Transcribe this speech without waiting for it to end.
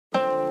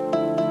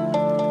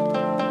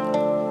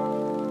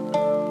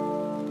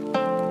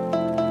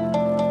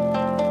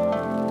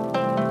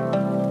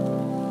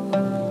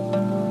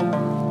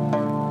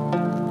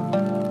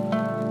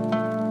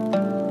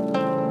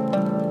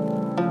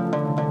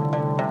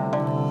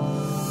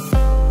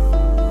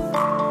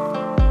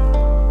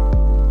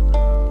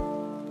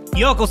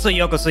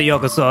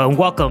Yokoso, and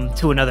welcome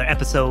to another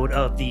episode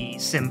of the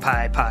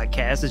Simpais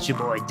podcast. It's your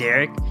boy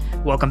Derek.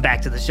 Welcome back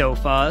to the show,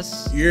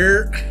 Fuss.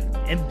 Yeah.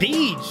 And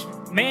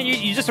Beej, man,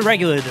 you're just a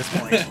regular at this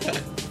point.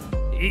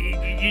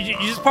 You're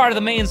just part of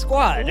the main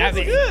squad. That's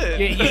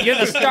good. You're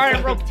the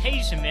starting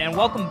rotation, man.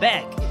 Welcome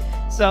back.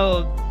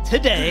 So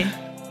today,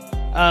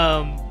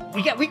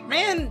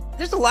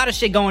 there's a lot of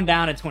shit going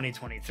down in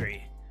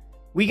 2023.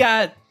 We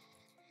got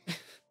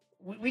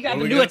the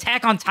new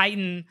Attack on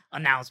Titan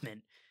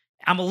announcement.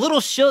 I'm a little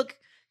shook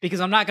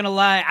because I'm not gonna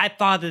lie. I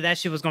thought that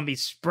shit was gonna be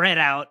spread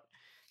out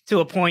to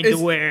a point to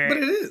where, but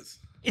it is.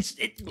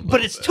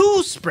 It's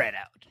too spread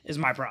out. Is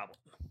my problem.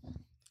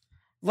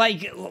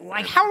 Like,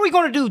 how are we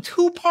gonna do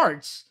 2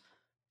 parts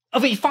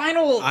of a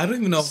final? I don't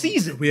even know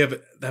season. If we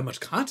have that much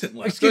content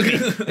left.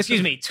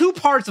 Excuse me. 2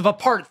 parts of a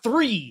part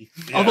 3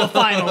 of a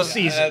final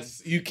season.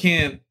 You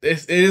can't.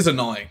 It is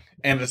annoying,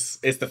 and it's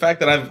the fact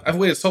that I've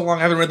waited so long.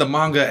 I haven't read the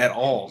manga at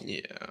all.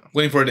 Yeah,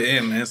 waiting for it to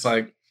end, and it's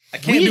like. I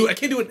can't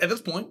do it at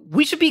this point.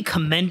 We should be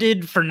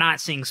commended for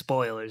not seeing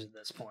spoilers at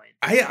this point.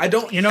 I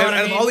don't. You know what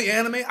I mean? Out of all the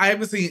anime, I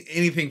haven't seen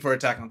anything for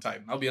Attack on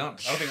Titan. I'll be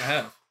honest. I don't think I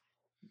have.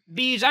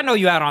 Beej, I know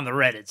you out on the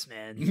Reddits,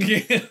 man.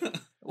 Yeah.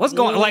 What's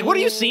going? Like, what are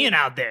you seeing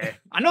out there?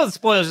 I know the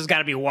spoilers just got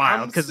to be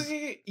wild because.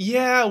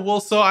 Yeah, well,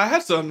 so I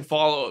had to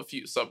unfollow a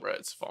few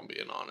subreddits if I'm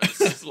being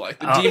honest. Like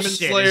the Demon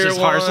Slayer it's just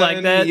one. harsh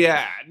like that.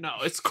 Yeah, no,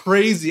 it's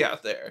crazy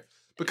out there.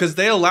 Because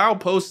they allow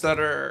posts that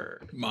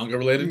are manga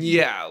related?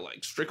 Yeah,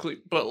 like strictly,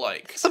 but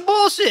like some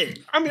bullshit.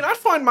 I mean, I'd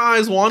find my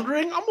eyes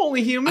wandering. I'm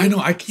only human. I know,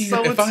 I can't.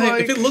 So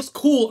if it looks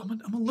cool, I'm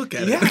gonna look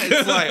at it. Yeah,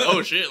 it's like,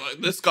 oh shit,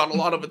 like this got a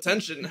lot of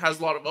attention, has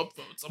a lot of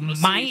upvotes. I'm gonna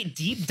My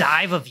deep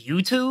dive of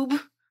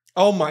YouTube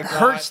oh my god,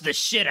 hurts the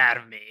shit out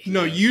of me.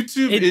 No,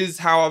 YouTube is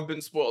how I've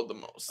been spoiled the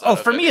most. Oh,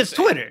 for me, it's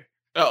Twitter.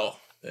 Oh.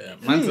 Yeah,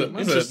 mine's a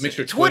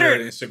mixture of Twitter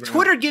and Instagram.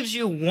 Twitter gives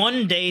you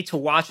 1 day to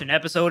watch an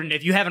episode, and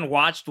if you haven't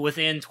watched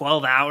within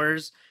 12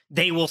 hours,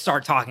 they will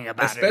start talking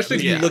about it. Especially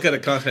if you look at the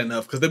content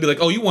enough, because they'll be like,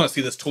 oh, you want to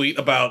see this tweet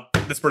about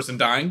this person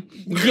dying?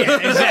 Yeah,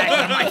 exactly.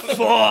 I'm like,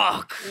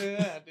 fuck.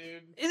 Yeah,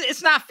 dude.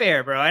 It's not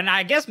fair, bro. And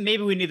I guess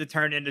maybe we need to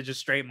turn into just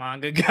straight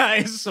manga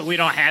guys so we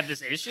don't have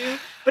this issue.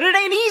 But it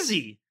ain't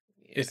easy.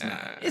 It's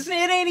not. It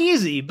ain't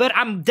easy. But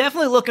I'm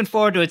definitely looking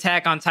forward to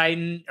Attack on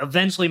Titan.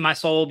 Eventually, my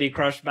soul will be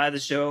crushed by the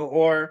show,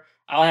 or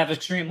I'll have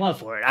extreme love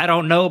for it. I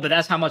don't know, but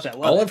that's how much I love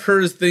it. All I've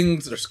heard is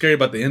things that are scary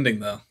about the ending,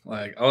 though.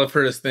 Like, all I've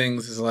heard is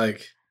things is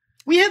like...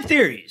 We have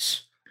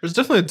theories. There's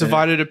definitely a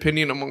divided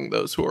opinion among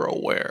those who are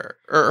aware,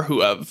 or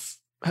who have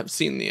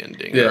seen the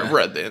ending, or have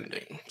read the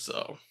ending,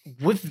 so...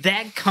 With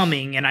that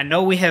coming, and I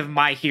know we have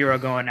My Hero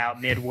going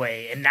out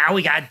midway, and now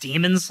we got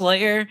Demon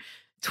Slayer,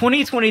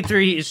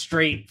 2023 is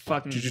straight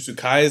fucking... Jujutsu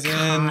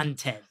Kaisen.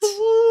 Content.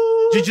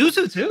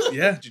 Jujutsu too?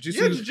 Yeah, Jujutsu.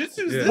 Yeah,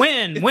 Jujutsu. Yeah.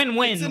 When?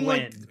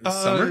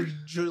 Summer?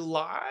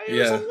 July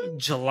or something?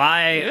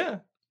 July. Yeah.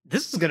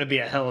 This is going to be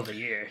a hell of a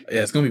year.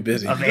 Yeah, it's going to be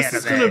busy.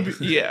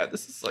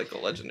 This is like a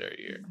legendary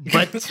year.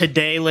 But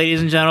today,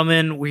 ladies and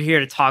gentlemen, we're here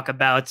to talk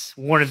about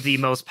one of the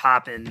most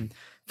poppin'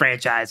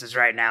 franchises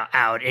right now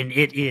out, and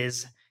it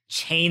is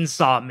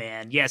Chainsaw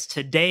Man. Yes,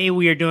 today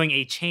we are doing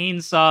a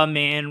Chainsaw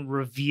Man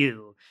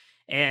review.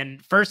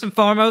 And first and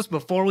foremost,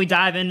 before we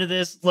dive into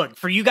this, look,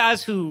 for you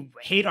guys who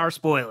hate our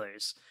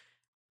spoilers,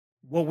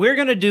 what we're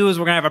going to do is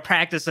we're going to have a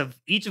practice of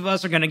each of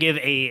us are going to give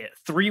a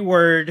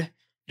 3-word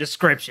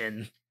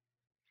description.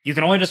 You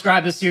can only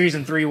describe this series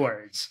in 3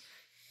 words.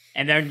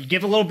 And then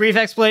give a little brief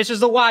explanation as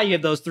to why you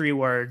have those 3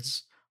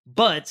 words.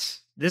 But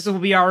this will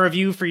be our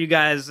review for you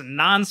guys,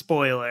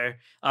 non-spoiler.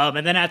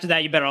 And then after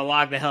that, you better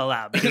log the hell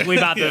out, because we're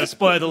about to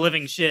spoil the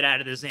living shit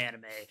out of this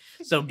anime.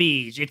 So,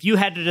 Beej, if you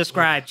had to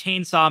describe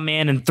Chainsaw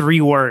Man in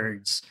 3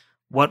 words,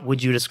 what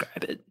would you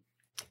describe it?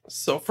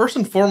 So, first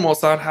and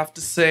foremost, I'd have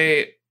to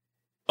say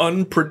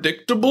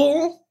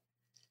unpredictable.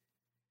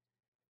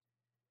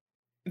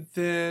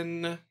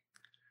 Then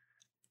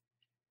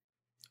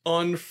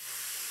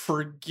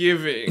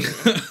unforgiving.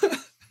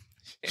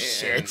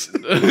 Shit.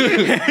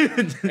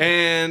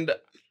 And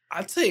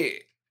I'd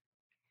say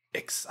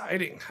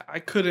exciting. I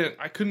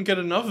couldn't get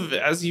enough of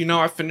it. As you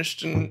know, I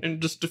finished in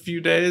just a few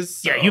days.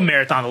 So. Yeah, you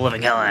marathon the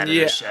living hell out of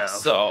this show.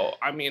 So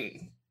I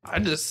mean,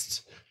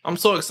 I'm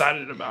so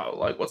excited about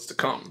like what's to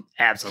come.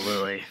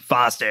 Absolutely.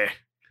 Foster,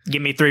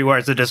 give me 3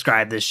 words to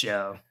describe this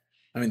show.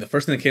 I mean, the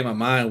first thing that came to my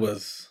mind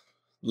was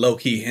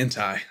low-key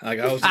hentai. Like,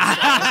 I was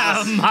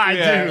just... Dude.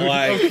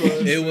 Like,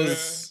 it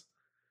was...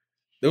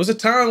 There was a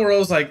time where I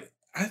was like,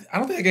 I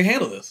don't think I can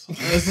handle this.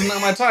 This is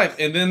not my type.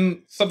 And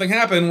then something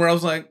happened where I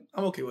was like,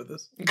 I'm okay with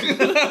this.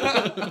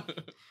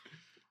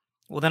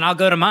 Well, then I'll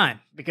go to mine,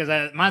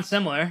 because mine's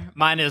similar.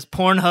 Mine is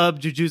Pornhub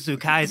Jujutsu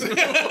Kaisen.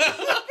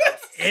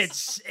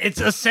 It's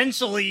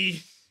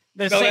essentially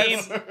the same.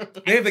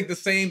 They have like the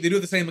same. They do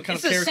the same kind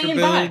of character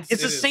builds. Vibe.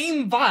 It's the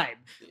same vibe.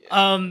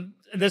 Yeah.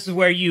 This is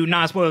where you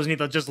non-spoilers need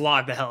to just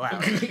log the hell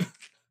out.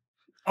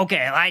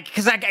 Okay, like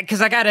because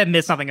I gotta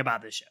admit something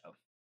about this show.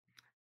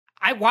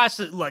 I watched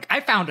it. Look, I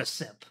found a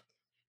simp.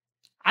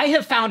 I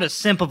have found a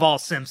simp of all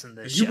simps in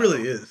this show. He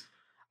really is.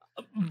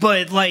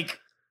 But like,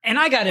 And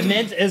I got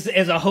admit, as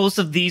a host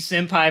of the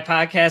Simpais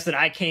podcast, that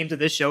I came to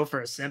this show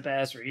for a simp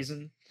ass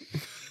reason.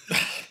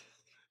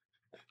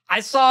 I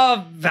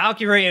saw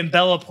Valkyrie and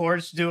Bella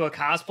Porch do a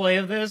cosplay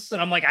of this,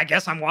 and I'm like, I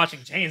guess I'm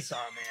watching Chainsaw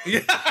Man.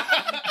 Yeah.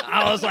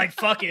 I was like,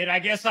 fuck it. I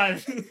guess I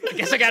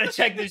got to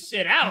check this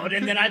shit out.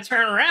 And then I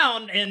turn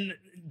around and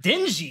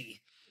Denji.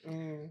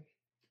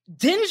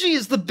 Denji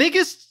is the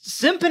biggest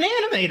simp in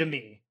anime to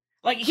me.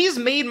 Like, he's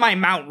made my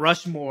Mount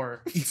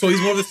Rushmore. So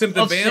he's more of a simp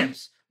than Bam?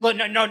 Simps. Look,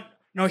 no.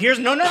 Here's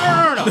no.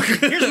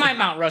 Here's my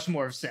Mount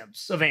Rushmore of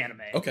simps of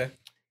anime. Okay.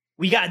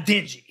 We got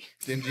Denji.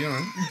 Denji, all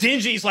right.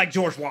 Denji's like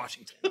George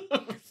Washington.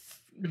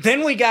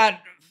 Then we got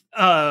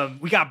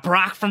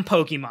Brock from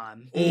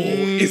Pokemon. Oh,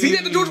 is he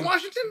at the George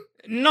Washington?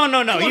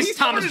 No. He's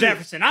Thomas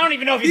Jefferson. I don't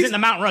even know if he's in the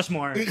Mount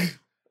Rushmore.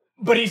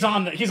 But he's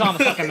on the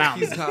fucking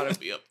mountain. He's gotta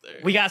be up there.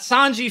 We got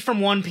Sanji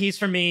from One Piece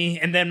for me,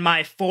 and then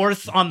my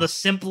fourth on the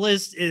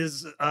simplest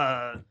is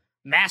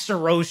Master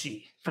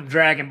Roshi from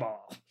Dragon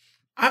Ball.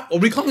 Are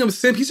we calling him a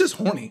simp? He's just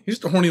horny. He's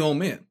just a horny old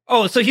man.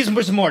 Oh, so he's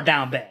much more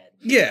down bad.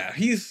 Yeah,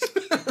 he's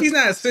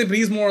not a simp, but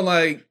he's more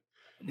like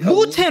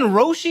Muten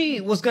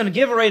Roshi was gonna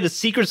give away the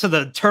secrets of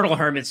the Turtle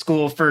Hermit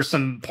School for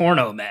some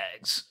porno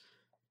mags.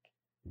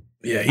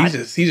 Yeah, he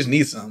just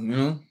needs something, you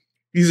know?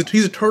 He's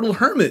a turtle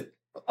hermit.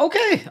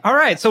 Okay, all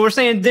right. So we're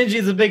saying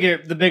Denji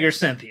the bigger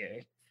simp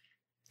here.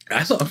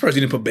 I'm surprised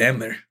you didn't put Bam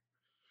there.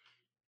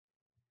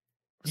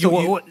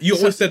 So you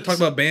always talk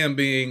about Bam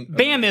being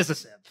Bam is a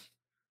simp.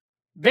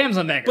 Bam's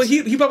a mega. But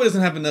he probably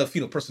doesn't have enough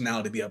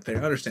personality to be up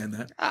there. I understand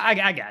that.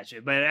 I got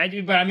you, but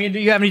I mean, do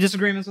you have any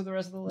disagreements with the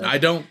rest of the list? I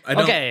don't.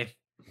 Okay,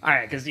 all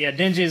right, because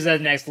Denji is at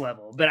the next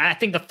level. But I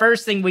think the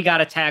first thing we got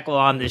to tackle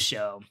on this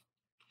show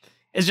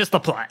is just the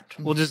plot.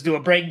 We'll just do a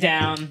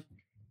breakdown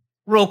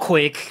real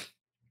quick.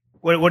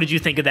 What did you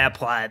think of that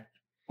plot?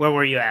 Where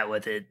were you at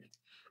with it?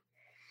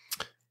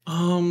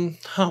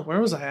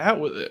 Where was I at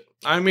with it?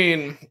 I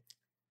mean,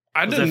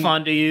 Was it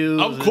fun to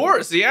you? Of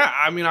course, yeah.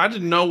 I mean, I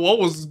didn't know what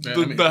was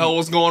the hell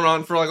was going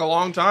on for like a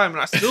long time,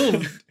 and I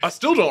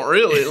still don't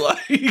really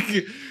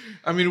like.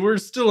 I mean, we're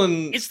still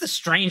in. It's the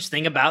strange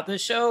thing about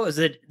this show is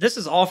that this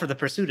is all for the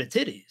pursuit of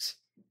titties.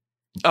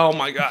 Oh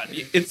my god!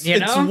 It's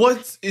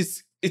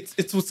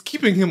what's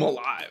keeping him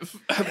alive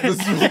at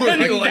this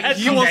point. Like,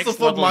 he wants to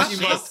fuck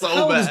Makima so bad.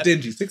 How old is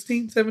Denji?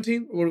 16,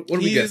 17? What are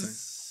we guessing?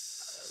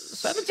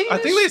 17? I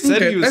think they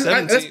said he was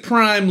 17. That's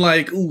prime,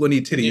 like, ooh, I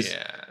need titties.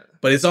 Yeah.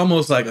 But it's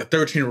almost like a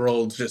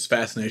 13-year-old's just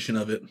fascination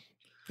of it.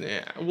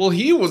 Yeah. Well,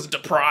 he was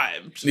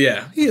deprived.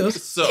 Yeah, he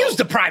is. So, he was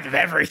deprived of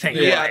everything.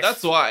 Yeah,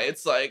 that's why.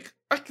 It's like,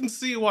 I can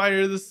see why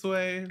you're this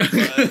way.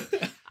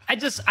 But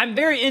I'm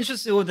very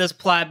interested with this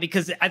plot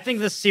because I think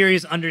this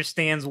series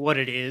understands what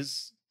it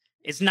is.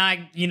 It's not,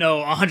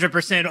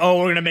 100%, oh,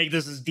 we're going to make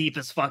this as deep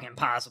as fucking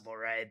possible,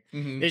 right?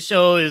 Mm-hmm. This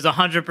show is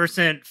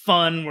 100%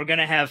 fun. We're going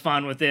to have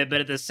fun with it.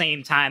 But at the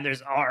same time,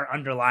 there's our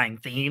underlying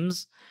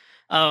themes.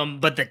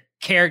 But the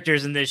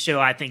characters in this show,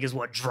 I think, is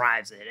what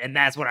drives it. And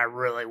that's what I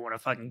really want to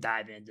fucking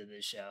dive into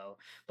this show.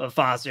 But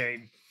Foster,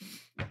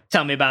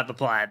 tell me about the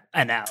plot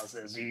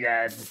analysis. You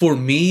got... For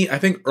me, I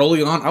think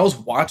early on, I was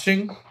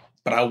watching,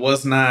 but I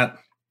was not,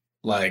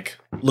 like,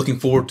 looking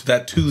forward to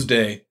that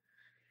Tuesday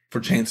for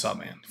Chainsaw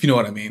Man, if you know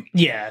what I mean.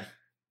 Yeah.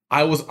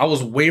 I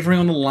was wavering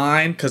on the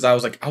line because I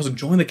was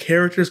enjoying the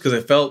characters because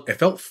it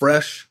felt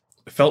fresh,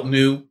 it felt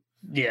new.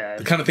 Yeah.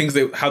 The kind of things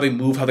how they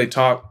move, how they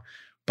talk.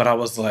 But I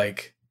was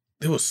like,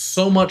 there was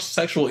so much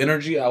sexual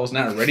energy I was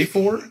not ready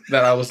for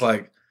that I was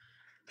like,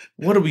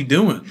 what are we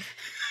doing?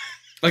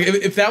 Like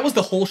if that was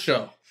the whole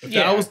show,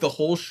 that was the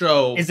whole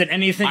show, is it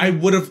anything? I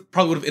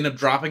probably would have ended up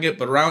dropping it.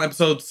 But around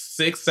episode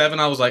 6, 7,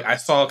 I was like, I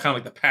saw kind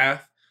of like the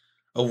path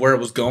of where it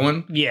was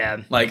going.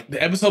 Yeah. Like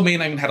the episode may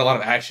not even had a lot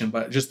of action,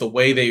 but just the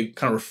way they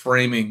kind of were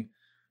framing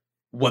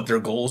what their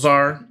goals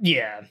are.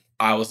 Yeah.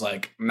 I was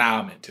like, nah,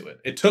 I'm into it.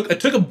 It took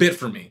a bit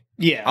for me.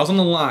 Yeah. I was on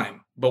the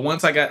line, but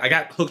once I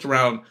got hooked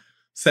around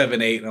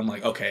 7, 8, and I'm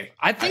like, okay,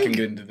 I can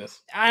get into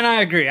this. And I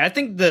agree. I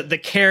think the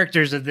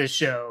characters of this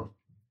show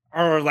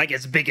are like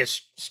its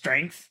biggest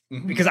strength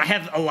because I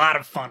have a lot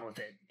of fun with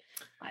it.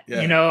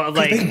 Yeah.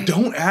 Like they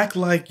don't act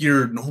like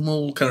your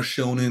normal kind of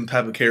shonen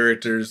type of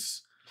characters.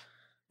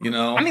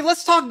 I mean,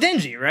 let's talk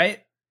Denji, right?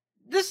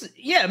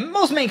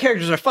 Most main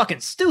characters are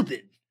fucking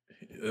stupid.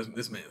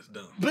 This man is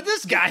dumb. But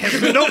this guy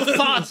has no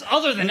thoughts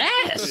other than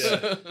ass.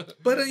 Yeah.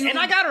 But and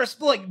I gotta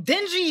like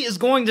Denji is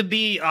going to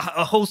be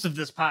a host of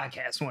this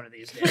podcast one of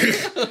these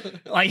days.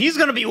 Like he's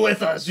gonna be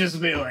with us,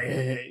 just be like,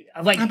 hey.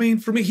 Like, I mean,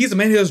 for me, he's a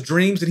man who has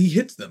dreams and he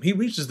hits them. He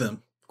reaches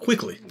them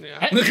quickly.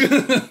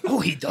 Yeah.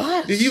 Oh, he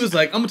does. He was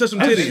like, I'm gonna touch some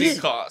titties.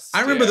 Cost,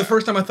 I remember the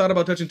first time I thought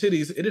about touching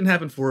titties. It didn't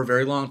happen for a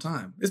very long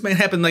time. This man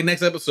happened like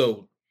next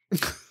episode.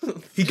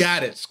 He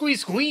got it.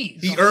 Squeeze.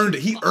 He earned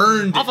it. He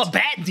earned off it. a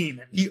bat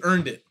demon. He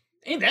earned it.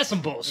 Ain't that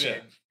some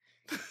bullshit?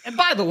 Yeah. And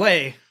by the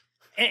way,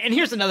 and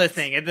here's another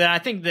thing that I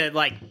think that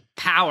like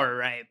Power,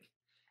 right?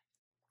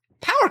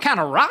 Power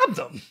kind of robbed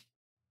them.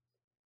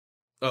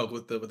 Oh,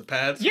 with the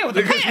pads? Yeah, with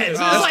the pads. It's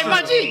like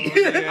my G.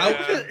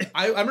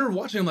 I remember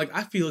watching him like,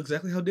 I feel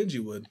exactly how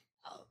Denji would.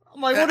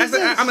 I'm like, what is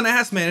this? I'm an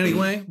ass man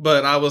anyway,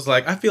 but I was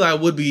like, I feel a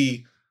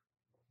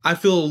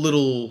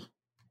little,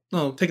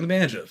 no, taken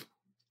advantage of.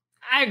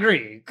 I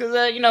agree, because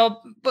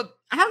but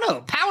I don't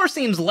know. Power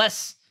seems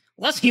less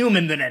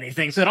human than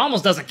anything, so it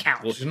almost doesn't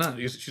count. Well, she's not.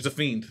 She's a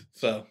fiend,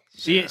 so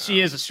she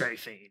is a straight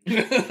fiend.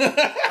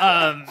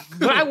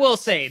 But I will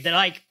say that,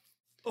 like,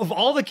 of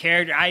all the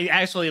characters, I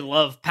actually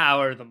love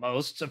Power the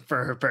most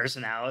for her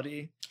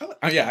personality.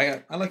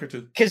 I like her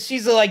too. Because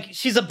she's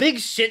a big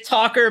shit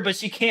talker, but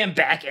she can't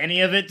back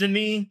any of it to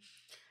me.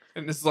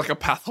 And this is like a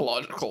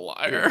pathological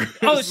liar.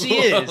 Oh, she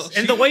is.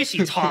 And the way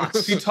she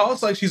talks. She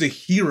talks like she's a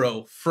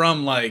hero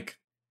from, like,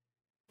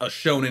 a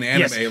shonen anime.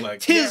 Yes, like,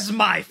 tis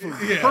my food.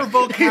 Yeah. Her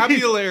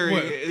vocabulary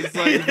is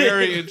like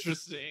very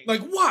interesting.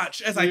 Like,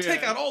 watch as I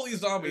take out all these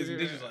zombies, and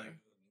Denji's like,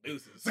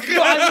 deuces. Oh,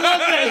 I love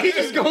that. He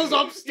just goes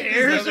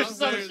upstairs or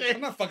some shit.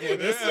 I'm not fucking with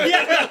this.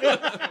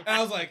 Yeah. And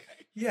I was like,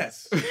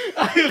 yes.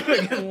 I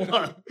fucking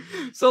love.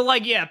 So,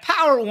 like, yeah,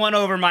 Power won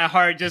over my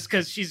heart just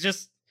because she's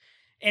just,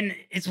 and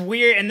it's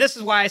weird, and this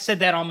is why I said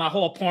that on my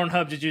whole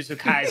Pornhub Jujutsu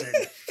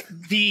Kaisen.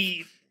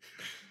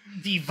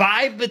 The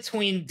vibe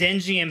between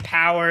Denji and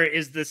Power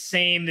is the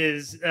same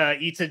as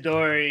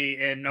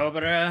Itadori and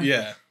Nobara.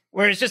 Yeah.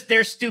 Where it's just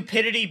their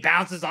stupidity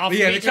bounces off of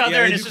each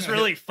other, and it's just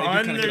really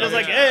fun. They're just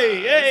like, yeah.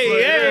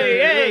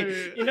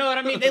 hey. You know what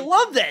I mean? They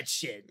love that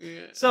shit.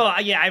 Yeah. So,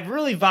 I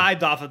really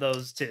vibed off of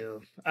those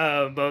two.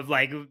 But,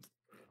 like,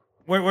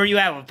 where you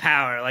at with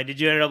Power? Like, did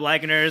you end up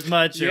liking her as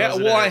much? Yeah,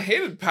 well, I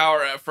hated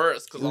Power at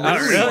first because I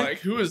was really? like,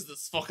 who is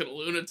this fucking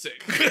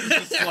lunatic?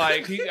 Just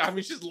like,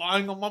 she's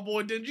lying on my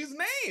boy Denji's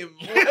name.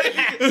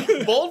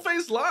 Like,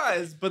 bold-faced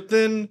lies. But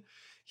then,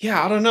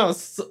 yeah, I don't know.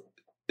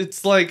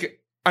 It's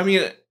like, I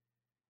mean,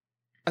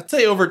 I'd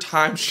say over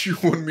time she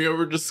won me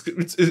over. Just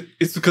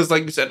it's because,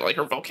 like you said, like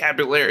her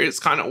vocabulary is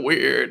kind of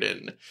weird,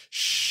 and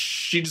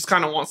she just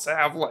kind of wants to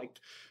have like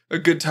a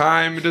good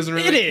time. It doesn't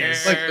really. It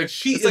is. care. Like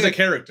she It's is like a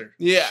character.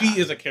 Yeah. She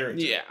is a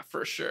character. Yeah,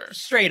 for sure.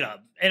 Straight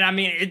up. And I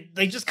mean,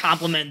 they just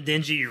compliment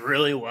Denji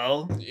really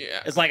well.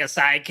 Yeah. It's like a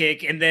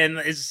sidekick, and then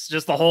it's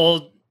just the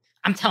whole.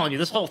 I'm telling you,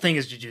 this whole thing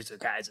is Jujutsu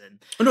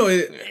Kaisen. Oh, no,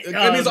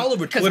 it's all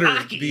over 'cause Twitter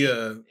Aki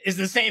is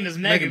the same as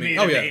Megami.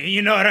 Oh, to yeah. me.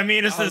 You know what I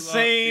mean? It's I the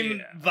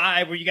same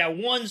vibe where you got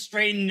one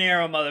straight and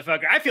narrow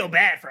motherfucker. I feel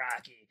bad for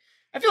Aki.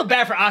 I feel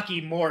bad for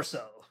Aki more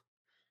so.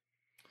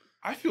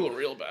 I feel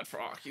real bad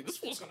for Aki. This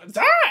fool's gonna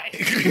die.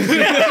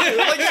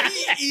 Like,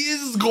 he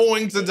is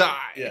going to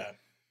die. Yeah.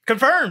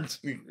 Confirmed.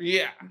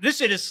 Yeah. This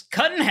shit is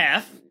cut in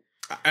half.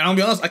 And I'll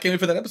be honest, I can't wait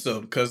for that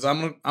episode because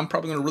I'm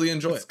probably gonna really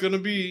enjoy It's it. gonna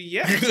be,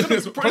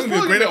 It's probably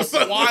gonna be a great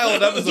episode.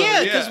 wild episode.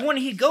 Yeah, because when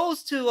he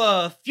goes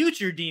to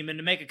Future Demon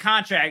to make a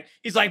contract,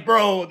 he's like,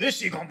 bro, this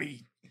shit gonna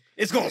be,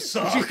 it's gonna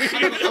suck.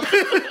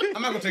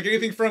 I'm not gonna take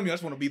anything from you. I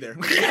just want to be there.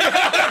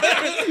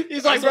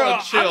 He's like, I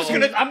just bro,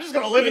 wanna I'm just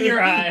gonna live in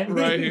your eye.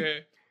 Right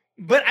here.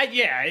 But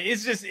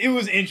it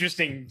was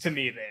interesting to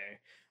me there.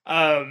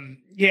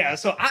 Yeah,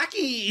 so Aki,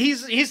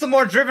 he's the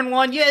more driven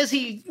one. Yeah, is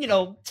he,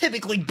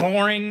 typically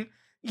boring?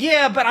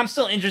 Yeah, but I'm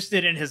still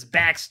interested in his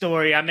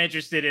backstory. I'm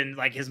interested in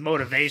like his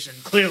motivation.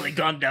 Clearly,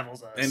 Gun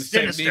Devil's a And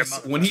sinister techniques,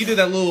 motherfucker. when he did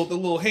the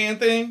little hand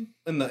thing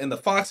and the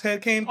fox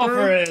head came through,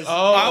 for his,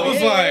 I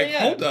was yeah, like, yeah.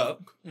 hold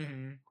up.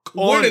 Mhm.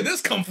 Where did this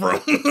come from?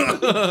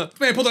 This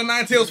man pulled a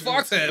nine-tails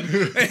fox head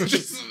and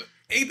just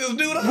ate this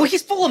dude up. Well,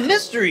 he's full of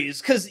mysteries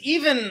because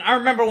even I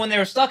remember when they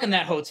were stuck in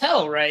that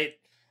hotel, right?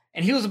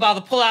 And he was about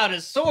to pull out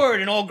his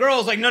sword, and old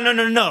girl's like,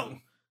 no.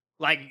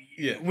 Like,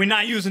 we're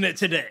not using it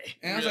today.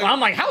 And I was So like, I'm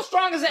like, how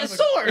strong is that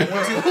sword?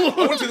 I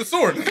want to see the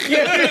sword.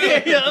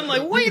 yeah. I'm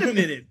like, wait a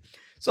minute.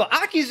 So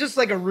Aki's just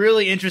like a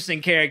really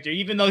interesting character,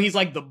 even though he's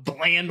like the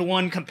bland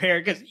one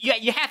compared. Because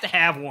you have to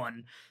have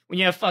one when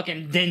you have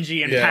fucking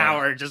Denji and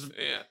Power just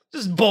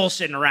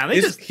bullshitting around.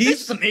 He's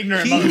just some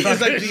ignorant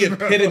motherfuckers. He's like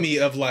the epitome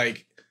of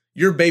like,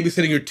 you're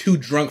babysitting your two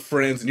drunk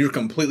friends and you're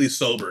completely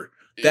sober.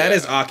 That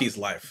is Aki's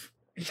life.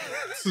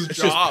 It's his It's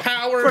job. just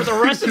Power For the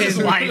rest of his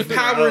life,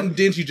 Power bro. and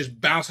Denji just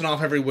bouncing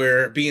off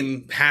everywhere,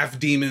 being half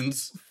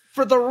demons.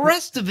 For the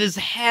rest of his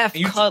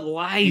half-cut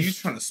life. He's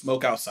trying to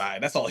smoke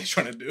outside. That's all he's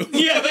trying to do.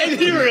 Yeah,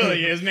 he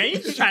really is, man.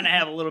 He's just trying to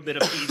have a little bit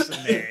of peace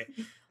in there.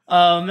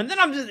 And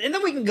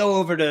then we can go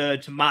over to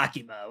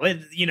Makima.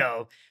 With,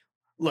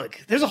 look,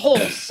 there's a whole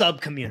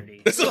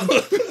sub-community.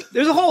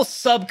 There's a whole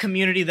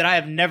sub-community that I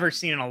have never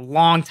seen in a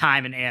long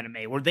time in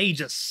anime where they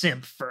just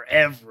simp for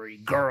every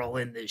girl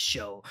in this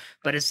show.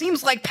 But it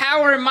seems like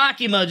Power and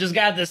Makima just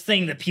got this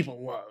thing that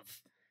people love,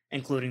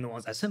 including the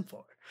ones I simp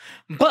for.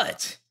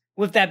 But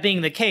with that being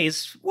the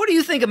case, what do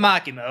you think of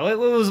Makima?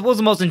 What was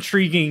the most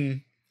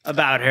intriguing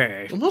about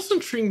her? The most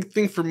intriguing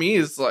thing for me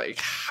is like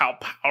how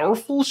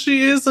powerful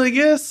she is, I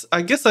guess.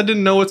 I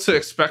didn't know what to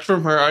expect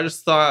from her. I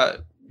just thought,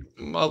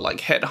 like,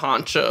 head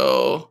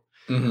honcho.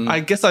 Mm-hmm. I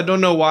guess I don't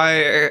know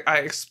why I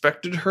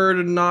expected her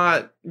to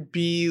not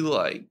be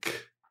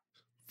like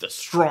the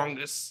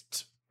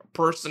strongest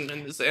person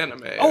in this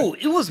anime. Oh,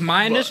 it was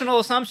my initial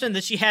assumption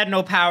that she had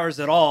no powers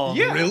at all.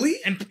 Yeah. Really?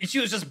 And she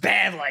was just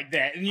bad like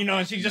that.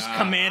 And, she just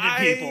commanded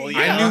people. I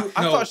Yeah.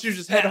 thought she was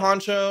just head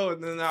honcho,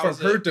 and then that From was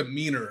her it.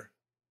 demeanor,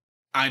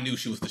 I knew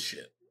she was the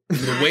shit.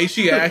 The way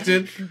she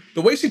acted,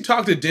 the way she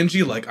talked to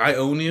Denji, like, I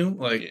own you,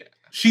 like,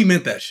 she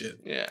meant that shit.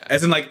 Yeah.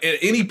 As in, like, at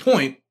any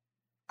point,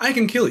 I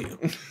can kill you.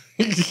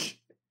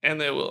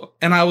 And they will.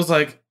 And I was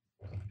like,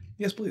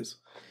 yes, please.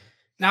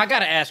 Now, I got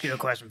to ask you a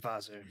question,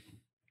 Foster.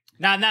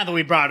 Now that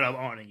we brought it up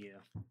on you.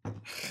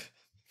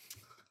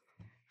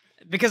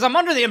 Because I'm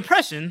under the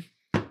impression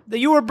that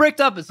you were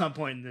bricked up at some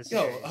point in this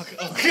series.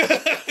 Okay.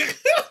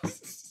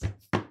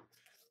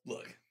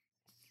 Look,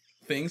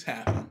 things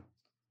happen.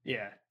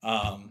 Yeah.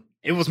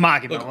 It was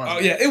Makima,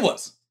 wasn't it? Yeah, it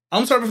was.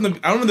 I'm starting from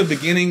I remember the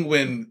beginning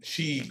when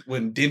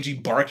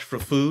Denji barked for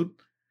food,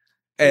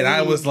 and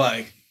I was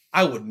like,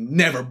 I would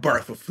never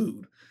bark for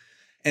food.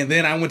 And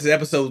then I went to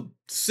episode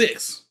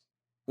 6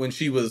 when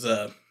she was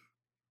I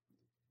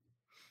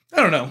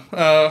don't know,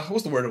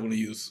 what's the word I want to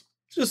use?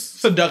 Just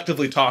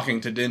seductively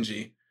talking to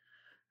Denji.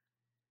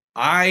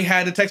 I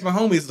had to text my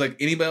homies, like,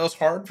 anybody else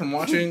hard from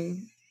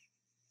watching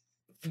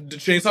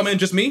Chainsaw Man?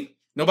 Just me?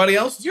 Nobody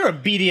else? You're a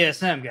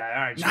BDSM guy,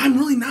 aren't you? I'm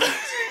really not.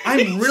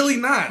 I'm really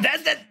not.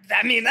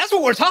 I mean, that's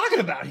what we're talking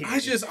about here. I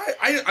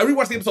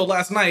rewatched the episode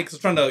last night because I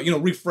was trying to,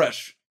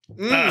 refresh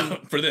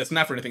for this,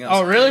 not for anything else.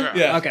 Oh, really?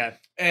 Yeah. Okay.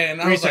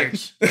 And I was like,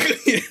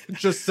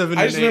 just 7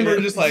 I just remember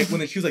just like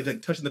when she was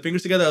like touching the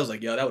fingers together, I was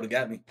like, yo, that would have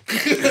got me.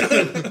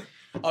 I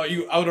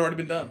would have already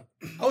been done.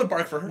 I would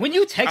bark for her. When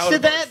you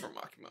texted that, for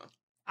Makima.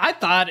 I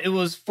thought it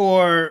was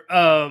for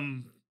God.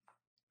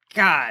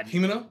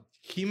 Himeno?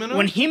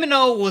 When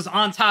Himeno was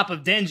on top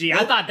of Denji,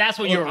 I thought that's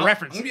what you were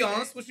referencing. I'm gonna be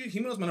honest with you,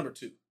 Himeno's my number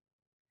 2.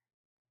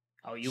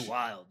 Oh, you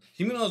wild.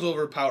 Himeno's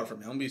overpowered for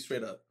me. I'm gonna be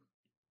straight up.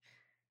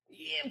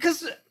 Yeah,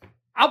 because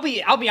I'll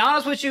be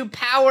honest with you,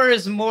 Power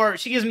is more,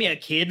 she gives me a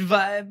kid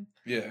vibe.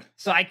 Yeah.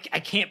 So I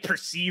can't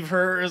perceive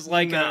her as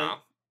like a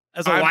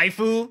I'm,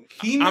 waifu.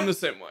 I'm the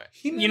same way.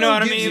 You know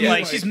what I mean?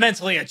 Like, she's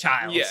mentally a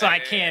child, so I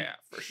can't. Yeah,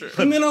 for sure.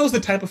 Himeno's the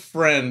type of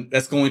friend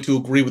that's going to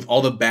agree with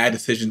all the bad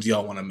decisions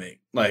y'all want to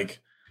make. Like,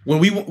 when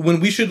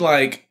we should,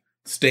 like,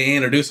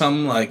 stand or do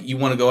something, like, you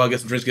want to go out, get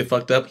some drinks, get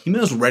fucked up,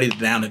 Himeno's ready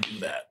down to do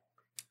that.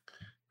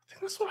 I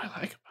think that's what I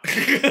like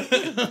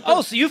about her.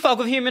 Oh, so you fuck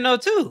with Himeno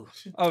too?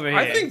 Over here.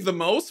 I think the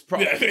most,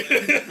 probably.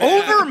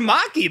 Over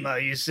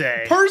Makima, you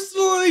say?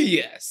 Personally,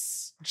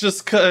 yes.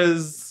 Just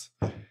because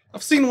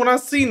I've seen what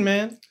I've seen,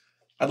 man.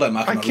 I'd let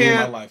Makima ruin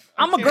my life.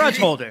 I'm a grudge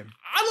holder.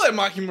 I'd let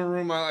Makima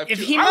ruin my life. If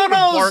too. Himeno's... I would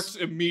have barked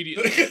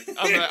immediately.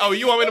 I'm like, oh,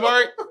 you want me to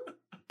bark?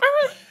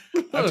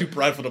 I'm too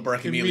prideful to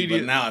bark immediately,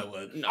 but now I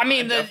would. No, I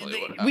mean,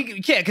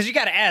 because you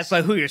got to ask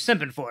like who you're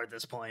simping for at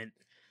this point.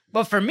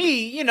 But for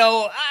me, when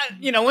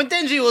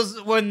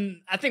Denji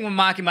when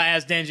Makima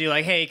asked Denji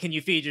like, "Hey, can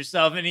you feed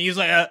yourself?" and he was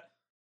like,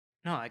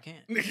 "No, I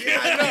can't." Yeah,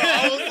 I know.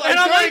 I was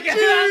like, and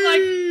I'm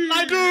like,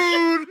 my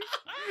dude.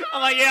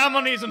 I'm like, yeah, I'm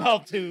gonna need some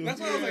help too. That's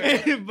why I was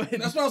like,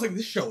 that's why I was like,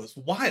 this show is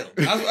wild.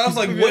 I was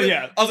like, what?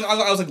 Yeah.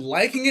 I was like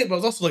liking it, but I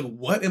was also like,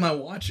 what am I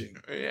watching?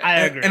 Yeah.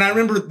 I agree. And I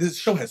remember this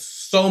show has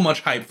so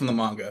much hype from the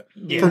manga.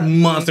 Yeah. For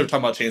months they were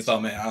talking about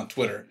Chainsaw Man on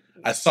Twitter.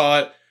 I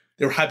saw it.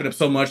 They were hyping up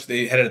so much.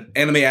 They had an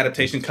anime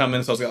adaptation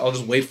coming, so I was like, I'll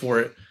just wait for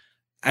it.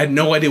 I had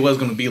no idea what it was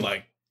going to be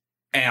like.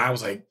 And I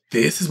was like,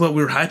 this is what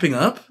we were hyping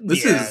up?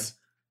 This is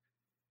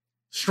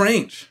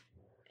strange.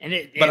 And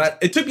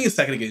it took me a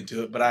second to get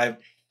into it, but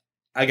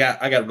I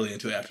got really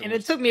into it afterwards. And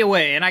it took me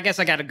away, and I guess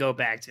I got to go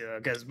back to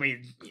it, because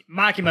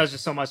Makima is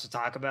just so much to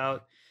talk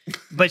about.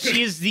 But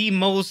she is the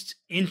most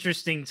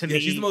interesting to me.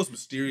 She's the most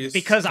mysterious.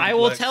 Because complex. I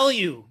will tell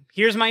you,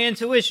 here's my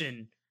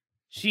intuition.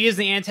 She is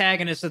the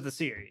antagonist of the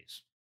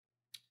series.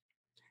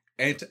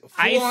 I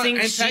think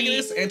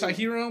antagonist,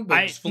 anti-hero?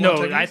 I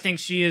think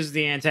she is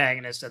the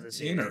antagonist of the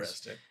series.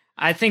 Interesting.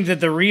 I think that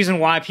the reason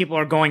why people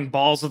are going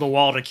balls to the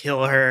wall to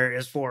kill her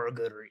is for a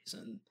good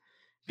reason.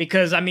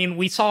 Because, I mean,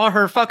 we saw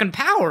her fucking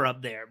power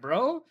up there,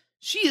 bro.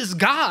 She is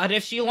God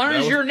if she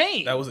learns your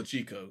name. That was a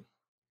cheat code.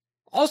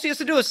 All she has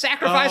to do is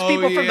sacrifice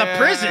people from the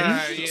prison.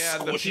 Yeah,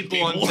 the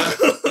people on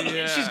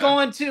yeah. She's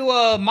going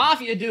to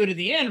Mafia dude at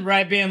the end,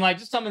 right? Being like,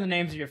 just tell me the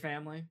names of your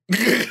family.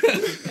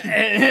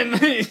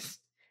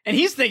 And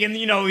he's thinking,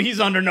 he's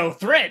under no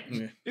threat.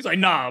 Yeah. He's like,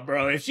 nah,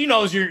 bro. If she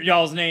knows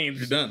y'all's names,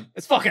 you're done.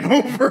 It's fucking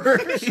over.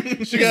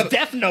 She got a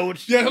death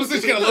note. Yeah, I was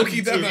saying she got a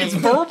low-key death note. It's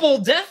verbal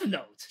death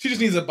note. She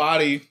just needs a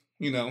body,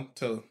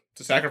 to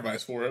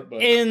sacrifice for it.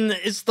 But and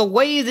it's the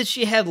way that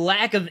she had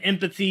lack of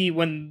empathy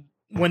when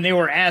they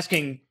were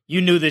asking,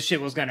 you knew this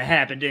shit was gonna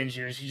happen, didn't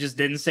you? And she just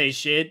didn't say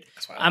shit.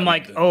 I'm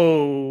like,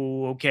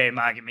 oh, okay,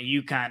 Makima,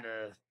 you kind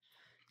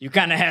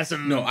of have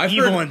some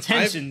evil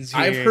intentions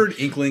here. I've heard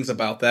inklings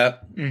about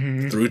that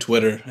through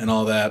Twitter and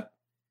all that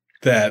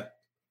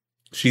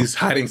she's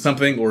hiding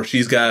something or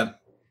she's got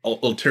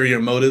ulterior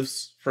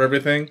motives for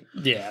everything.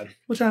 Yeah.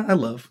 Which I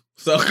love.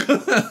 So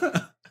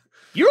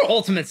you're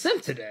ultimate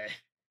simp today.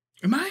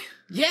 Am I?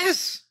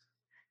 Yes.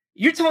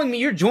 You're telling me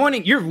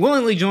you're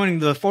willingly joining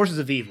the forces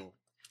of evil.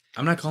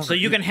 I'm not calling. So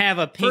you can have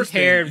a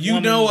pink-haired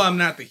woman. I'm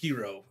not the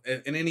hero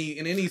in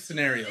any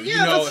scenario.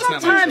 Yeah, but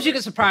sometimes you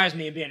can surprise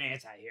me and be an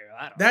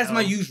anti-hero. That's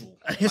my usual.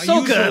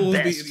 Hisoka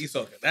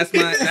Hisoka.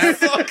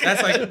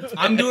 That's like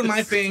I'm doing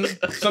my thing.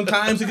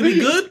 Sometimes it can be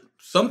good.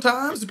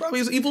 sometimes it probably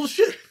is evil as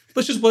shit.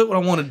 But it's just what I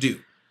want to do.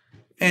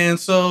 And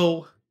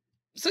so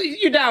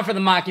you're down for the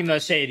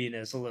Makima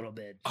shadiness a little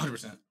bit.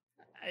 100%.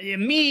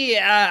 Me,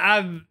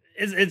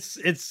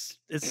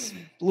 it's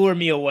lured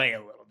me away a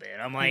little bit.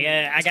 I'm like,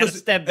 I gotta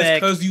step back.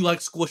 It's because you like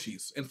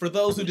squishies. And for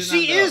those who did not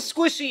know, she is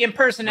squishy in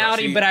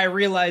personality, but I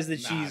realize that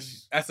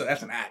she's that's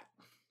an act.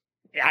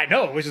 Yeah, I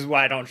know, which is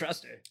why I don't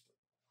trust her.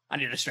 I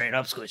need a straight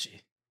up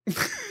squishy.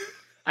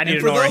 I need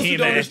for those who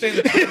don't understand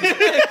the term,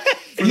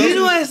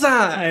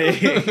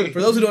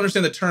 for those who don't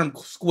understand the term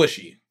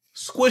squishy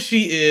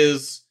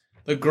is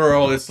the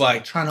girl that's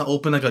like trying to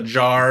open like a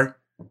jar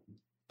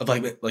of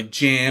like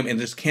jam and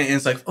just can't. And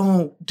it's like,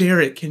 oh,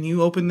 Derek, can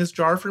you open this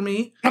jar for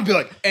me? I'll be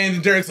like,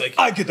 and Derek's like,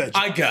 I get that.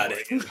 I got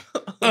it.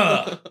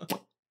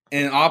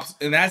 And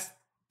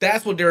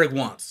that's what Derek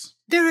wants.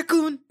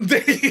 Derek-kun.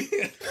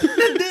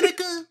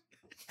 Derek-kun.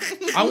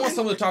 I want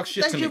someone to talk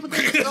shit to me.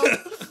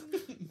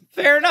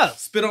 Fair enough.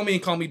 Spit on me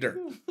and call me dirt.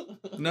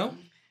 No?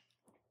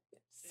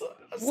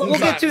 We'll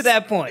get to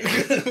that point.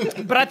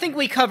 But I think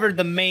we covered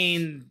the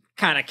main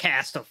kind of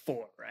cast of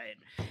 4, right?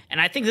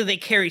 And I think that they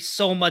carry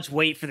so much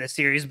weight for the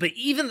series, but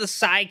even the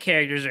side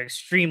characters are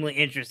extremely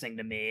interesting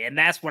to me. And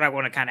that's what I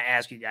want to kind of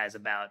ask you guys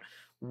about.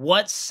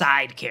 What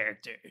side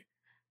character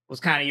was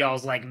kind of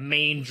y'all's like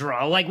main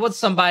draw? Like, what's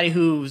somebody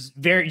who's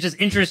very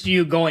just interests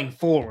you going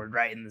forward,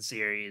 right, in the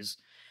series?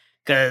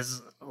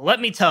 Because let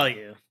me tell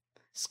you,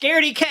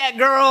 Scaredy Cat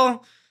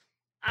Girl,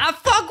 I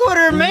fuck with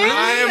her, man.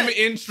 I am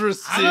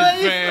interested,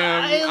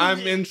 fam. I'm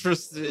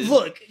interested.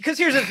 Look, because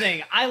here's the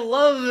thing. I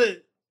love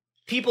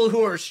people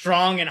who are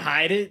strong and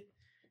hide it.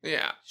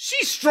 Yeah.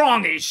 She's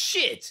strong as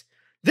shit.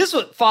 This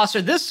was,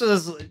 Foster, this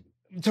was,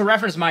 to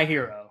reference My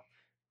Hero,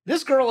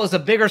 this girl is a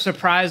bigger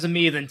surprise to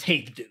me than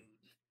Tape Dude.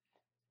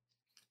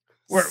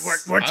 Where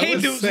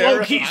Tape Dude's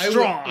low-key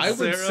strong. I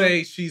would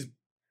say she's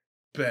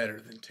better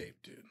than Tape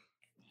Dude.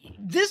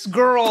 This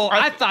girl,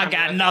 I thought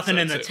got nothing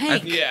in the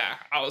tank. Yeah,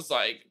 I was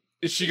like,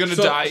 is she gonna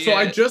die yet?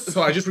 I just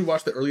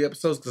rewatched the early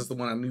episodes because it's the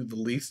one I knew the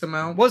least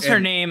amount. What's her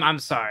name? I'm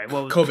sorry.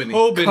 What was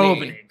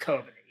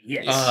Kobani.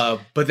 Yes.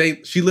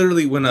 But she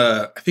literally, when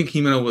I think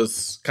Himeno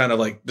was kind of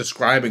like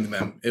describing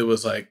them, it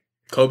was like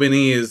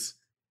Kobani is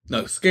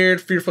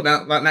scared, fearful,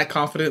 not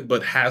confident,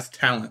 but has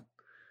talent.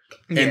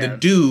 And the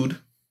dude,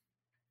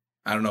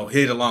 I don't know, he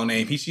had a long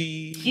name.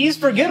 He's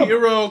forgettable.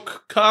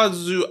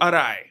 Hirokazu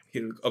Arai.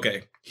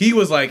 Okay. He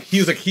was like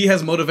he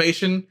has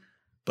motivation,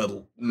 but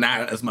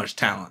not as much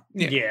talent.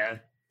 Yeah.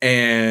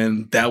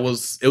 And it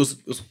was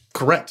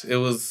correct. It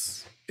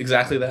was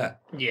exactly that.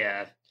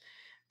 Yeah.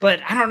 But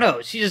I don't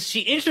know.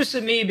 She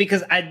interested me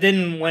because I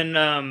didn't when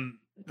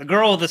the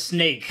girl with the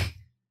snake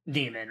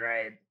demon,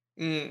 right?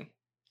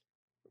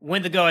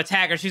 Went to go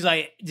attack her. She's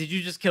like, "Did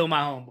you just kill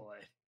my homeboy?"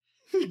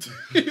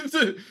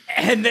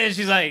 And then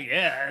she's like,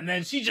 yeah. And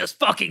then she just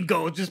fucking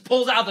just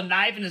pulls out the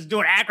knife and is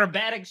doing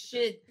acrobatic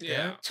shit.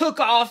 Yeah. Took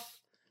off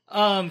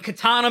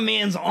Katana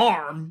Man's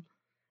arm,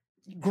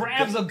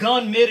 grabs a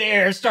gun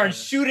midair,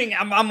 starts shooting.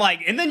 I'm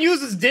like, and then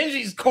uses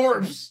Denji's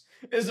corpse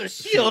as a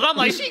shield. I'm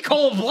like, she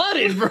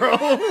cold-blooded,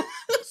 bro.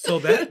 So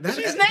that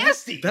she's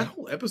nasty. That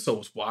whole episode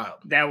was wild.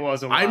 That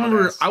was a wild. I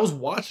remember I was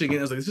watching it.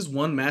 I was like, this is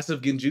one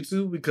massive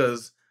genjutsu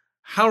because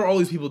how are all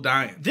these people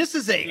dying? This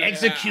is a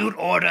Execute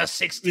Order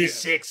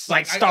 66,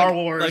 like Star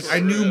Wars. Like I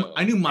knew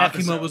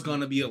Makima was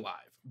gonna be alive,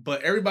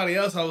 but everybody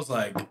else, I was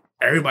like,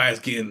 everybody's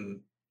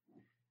getting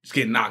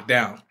knocked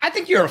down. I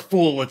think you're a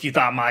fool if you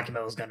thought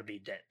Makima was gonna be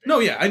dead. No,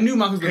 yeah, I knew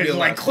Makima was gonna be alive.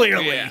 Like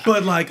clearly,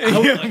 but like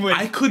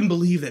I couldn't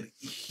believe that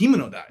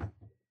Himeno died.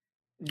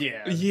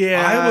 Yeah.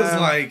 I was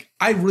like,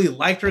 I really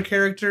liked her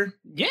character.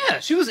 Yeah,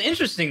 she was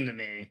interesting to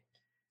me.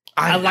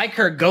 I like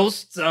her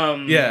ghost.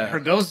 Her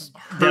ghost.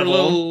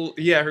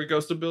 Her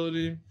ghost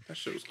ability. That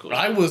shit was cool.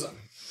 I was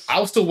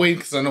still waiting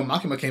because I know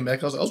Makima came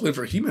back. I was waiting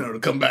for Himeno to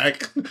come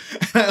back,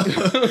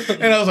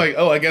 and I was like,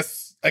 oh, I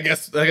guess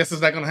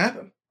it's not gonna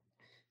happen.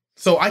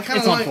 So I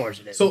kind of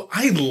unfortunate. So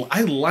I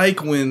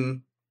like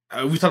when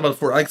we talked about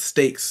before. I like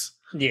stakes.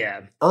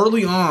 Yeah.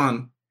 Early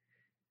on,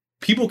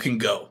 people can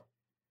go.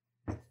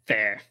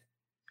 Fair.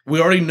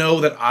 We already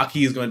know that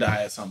Aki is going to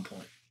die at some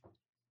point,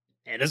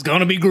 and it's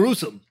gonna be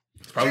gruesome.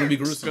 It's probably gonna be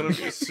gruesome. It's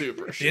gonna be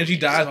super. Denji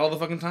dies all the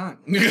fucking time.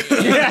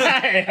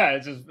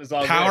 It's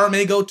all Power good.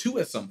 may go too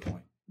at some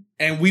point,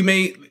 and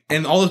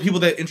all the people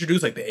that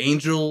introduced like the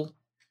angel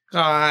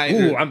guy.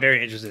 Ooh, I'm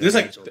very interested. There's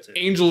in like Angel too.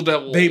 Angel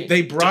Devil.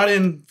 They brought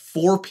in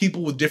 4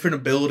 people with different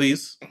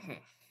abilities,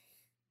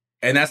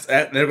 and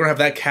they're gonna have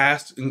that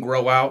cast and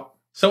grow out.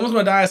 Someone's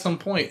gonna die at some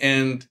point,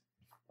 and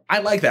I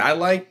like that. I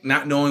like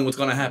not knowing what's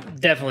gonna happen.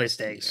 Definitely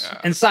stakes.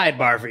 Yeah. And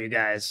sidebar for you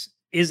guys: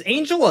 is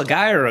Angel a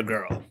guy or a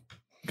girl?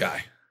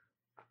 Guy.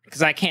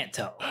 Because I can't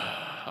tell.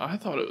 I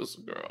thought it was a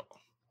girl.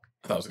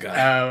 I thought it was a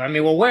guy. I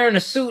mean, we're wearing a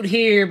suit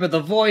here, but the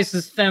voice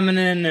is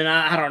feminine, and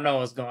I don't know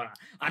what's going on.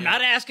 I'm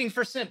not asking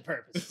for simp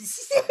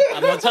purposes.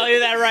 I'm gonna tell you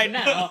that right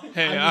now.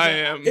 Hey,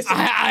 I'm just.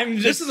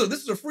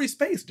 This is a free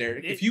space,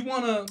 Derek. If you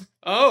wanna.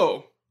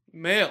 Oh,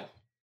 male.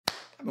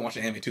 I've been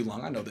watching anime too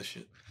long. I know this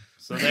shit.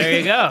 So there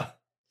you go.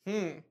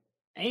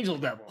 Angel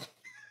Devil.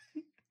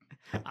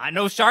 I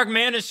know Shark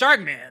Man is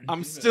Shark Man.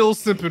 I'm still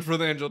simping for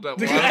the Angel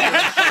Devil.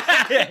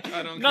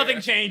 I don't Nothing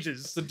care.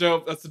 changes.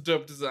 That's a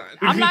dope design.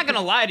 I'm not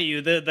gonna lie to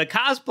you. The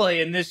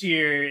cosplay in this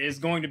year is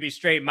going to be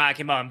straight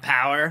Makima and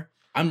Power.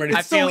 I'm ready.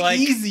 I feel like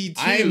easy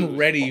too. I'm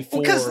ready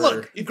for. Because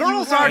look, if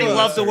girls you have already a-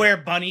 love to wear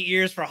bunny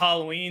ears for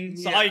Halloween,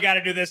 so Yeah. all you got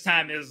to do this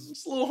time is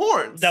Just little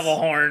horns. devil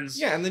horns.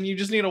 Yeah, and then you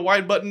just need a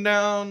white button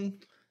down,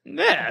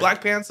 Yeah.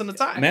 black pants, and a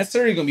tie. Matt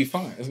Surrey gonna be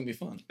fine. It's gonna be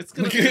fun. It's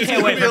gonna be.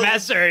 Can't wait for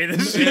Matt Surrey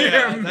this year,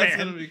 Yeah, man. that's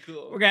gonna be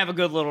cool. We're gonna have a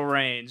good little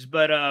range.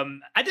 But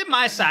I did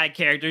my side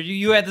character.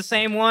 You had the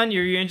same one?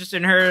 You're interested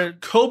in her?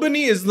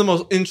 Kobani is the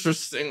most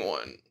interesting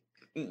one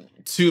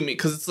to me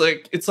because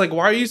it's like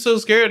why are you so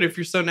scared if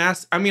you're so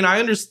nasty? I mean,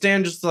 I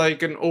understand just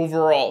like an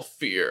overall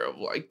fear of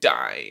like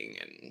dying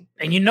and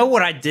And you know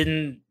what I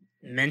didn't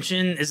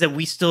mention is that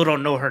we still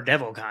don't know her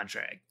devil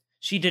contract.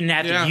 She didn't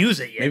have Yeah. to use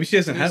it yet. Maybe she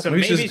doesn't have. So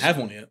maybe she maybe doesn't have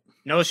one yet.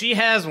 No, she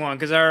has one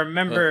because I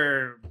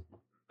remember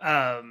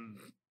Eye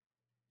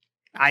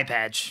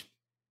Patch.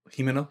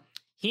 Himeno.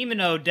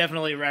 Himeno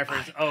definitely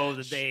referenced,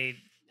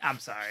 I'm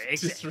sorry.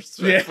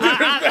 disrespectful.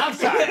 I'm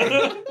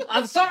sorry.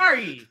 I'm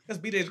sorry. That's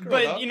B-Day's girl.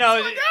 But, you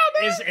know,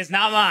 it's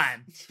not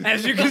mine,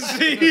 as you can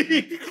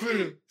see.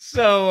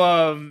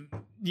 So,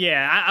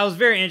 yeah, I was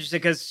very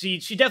interested because she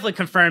definitely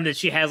confirmed that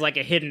she has like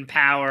a hidden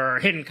power or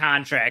hidden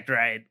contract,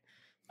 right?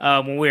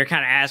 When we were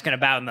kind of asking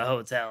about in the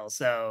hotel.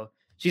 So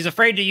she's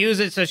afraid to use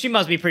it, so she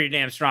must be pretty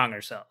damn strong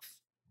herself.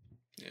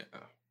 Yeah.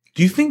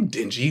 do you think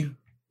Denji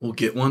will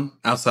get one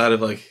outside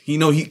of like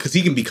because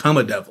he can become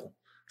a devil?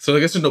 So I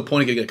guess there's no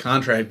point in getting a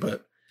contract.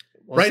 But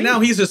Well, right see,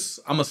 now he's just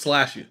I'm gonna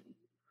slash you.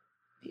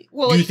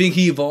 well, Do you think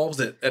he evolves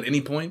at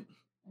any point?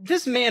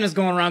 this man is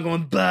going around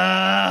going,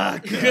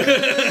 Buck!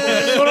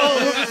 this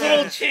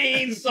little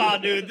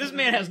chainsaw, dude. This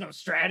man has no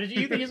strategy.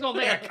 You think he's going to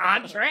make a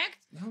contract?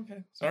 Okay,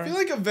 I sorry. feel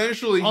like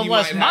eventually he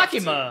Unless might have to.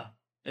 Makima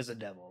is a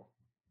devil.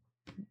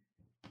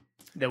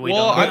 That we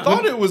Well, don't know. I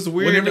thought it was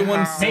weird. everyone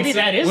how- Maybe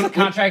that is When- the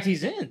contract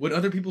he's in. Would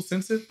other people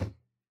sense it?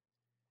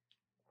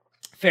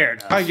 Fair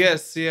enough. I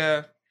guess,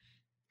 yeah.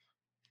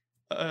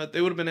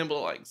 They would have been able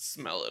to like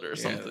smell it or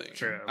something.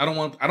 True. I don't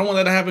want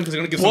that to happen because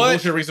they're gonna give some But-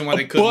 bullshit reason why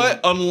they couldn't.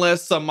 But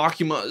unless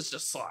Makima is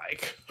just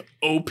like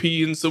OP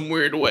in some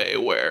weird way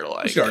where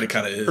like she already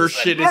kind of is. her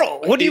shit is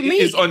Bro, what do you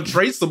mean? is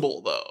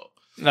untraceable though.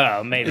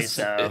 Oh, maybe It's-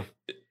 so.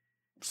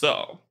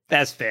 So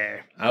That's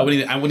fair. I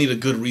would need a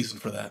good reason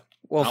for that.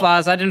 Well,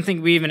 Foz, I didn't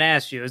think we even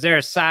asked you. Is there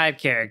a side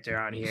character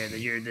on here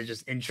that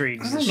just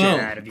intrigues I the don't shit know.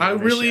 out of you? I on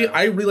this really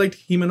show? liked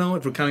Himeno.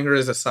 If we're counting her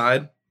as a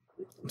side,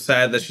 I'm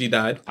sad that she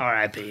died.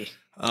 R.I.P.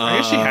 I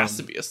guess she has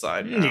to be a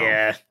side now.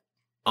 Yeah.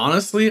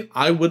 Honestly,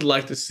 I would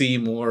like to see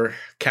more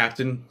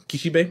Captain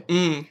Kishibe.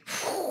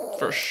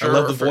 For sure. I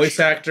love the for voice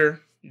sure.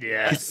 actor.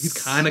 Yeah. He's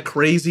kind of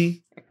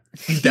crazy.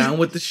 He's down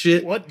with the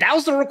shit. What? That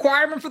was the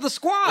requirement for the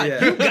squad.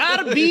 Yeah. You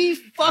gotta be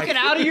fucking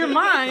out of your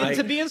mind I-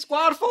 to be in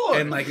squad 4.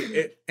 And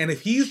and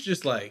if he's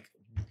just like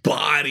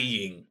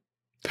bodying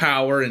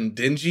Power and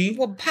Denji,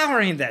 well, Power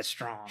ain't that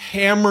strong.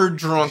 Hammer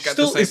drunk at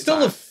the same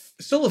time.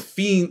 Still a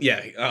fiend. Yeah,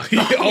 he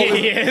Yeah, always,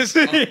 he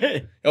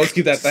is. always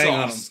keep that thing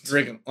on him, Sauced.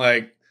 drinking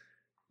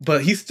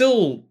but he's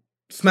still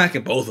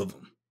smacking both of them.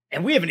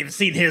 And we haven't even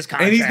seen his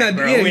contract, And he's not-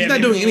 bro. yeah, We he's not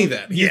haven't doing even- any of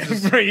that. He's Yeah,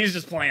 just- bro, he's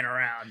just playing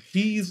around.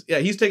 He's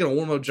taking a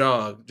warm up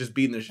jog, just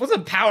beating the shit.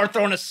 Wasn't Power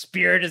throwing a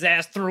spear at his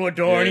ass through a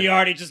door and Yeah. he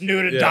already just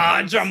knew to Yeah.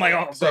 dodge? I'm like,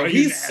 oh, bro, So you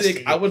he's nasty.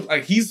 sick. I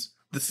would he's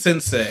the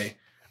sensei.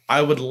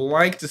 I would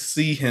like to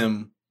see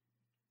him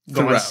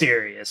Going throughout.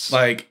 serious.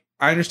 Like,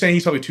 I understand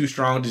he's probably too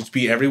strong to just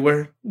be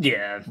everywhere,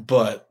 yeah.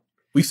 but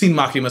we've seen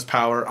Makima's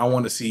power. I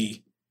want to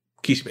see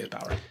Kishibe's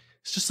power.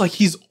 It's just like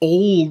he's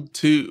old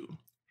too.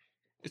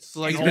 It's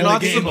like He's you're been in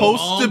not the game a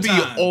supposed long to be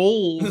time.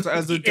 old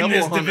as a In devil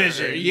this hunter.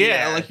 division, Yeah,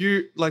 yeah. like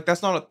you're like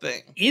that's not a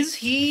thing. Is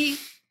he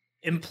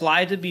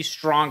implied to be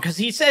strong? Because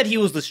he said he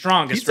was the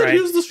strongest, He said right?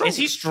 he was the Is strongest.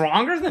 he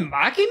stronger than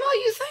Makima,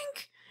 you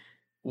think?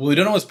 Well, we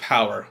don't know his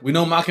power. We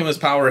know Makima's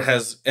power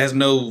has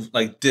no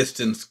like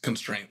distance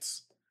constraints.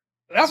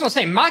 That's what I'm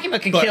saying.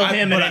 Makima can kill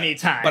him at any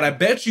time. But I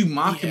bet you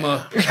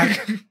Makima.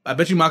 I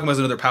bet you Makima has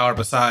another power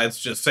besides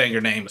just saying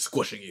your name and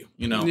squishing you.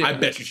 You know, Yeah. I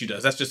bet you she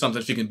does. That's just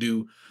something she can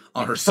do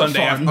on her For Sunday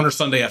fun. on her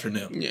Sunday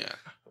afternoon. Yeah.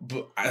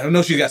 But I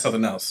know she's got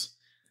something else.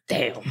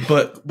 Damn.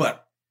 But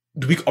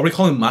are we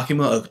calling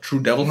Makima a true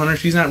devil hunter?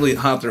 She's not really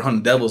out there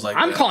hunting devils like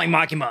I'm that. calling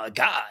Makima a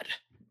god.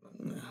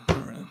 All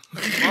right.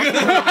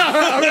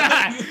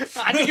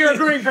 I think you're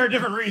agreeing for a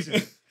different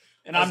reason.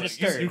 And I'm You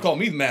disturbed. call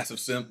me massive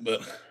simp,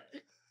 but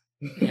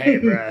Hey,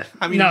 bruh.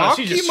 I mean, no,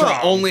 she's just Makima strong.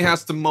 only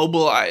has to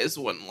mobilize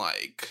when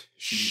like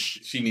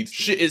she needs to.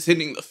 shit is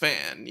hitting the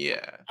fan.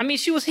 Yeah. I mean,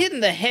 she was hitting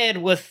the head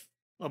with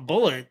a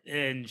bullet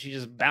and she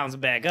just bounced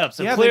back up.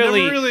 So yeah, clearly,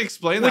 they never really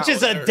explain which that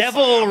is with a her,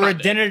 devil so I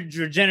doubt it.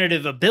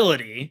 regenerative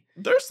ability,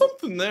 There's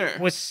something there.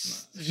 which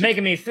is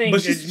making me think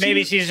but that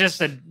maybe she's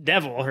just a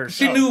devil herself.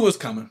 She knew it was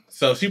coming,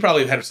 so she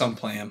probably had some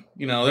plan.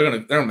 You know, they're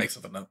gonna make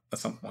something up at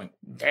some point.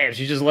 Damn,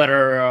 she just let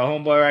her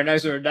homeboy right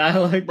next to her die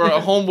like Bro, a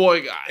that.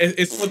 homeboy guy.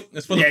 It's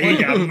for the Yeah, he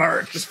got plan.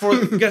 murked. It's for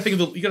you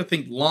gotta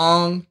think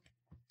long.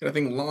 You gotta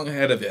think long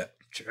ahead of it.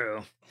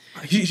 True.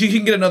 She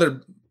can get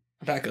another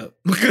Back up.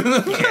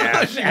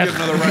 I should get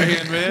another right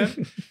hand,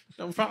 man.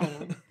 No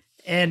problem.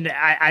 And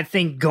I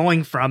think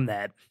going from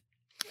that,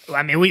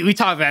 I mean, we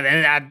talk about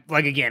that,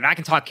 and again, I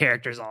can talk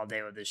characters all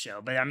day with this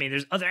show, but I mean,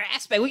 there's other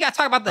aspects. We got to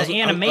talk about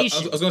the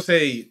animation. I was gonna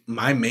say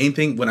my main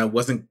thing when I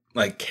wasn't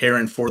like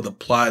caring for the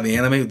plot of the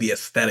anime, the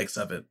aesthetics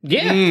of it.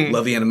 Yeah,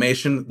 love the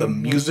animation, the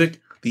music,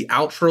 the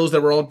outros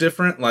that were all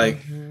different. Like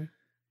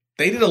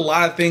they did a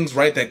lot of things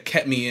right that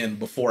kept me in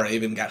before I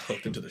even got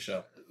hooked into the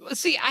show.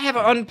 See, I have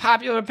an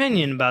unpopular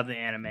opinion about the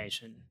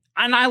animation,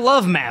 and I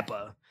love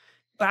Mappa.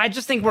 But I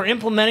just think we're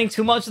implementing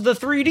too much of the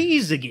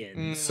 3Ds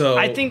again. So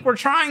I think we're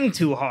trying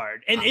too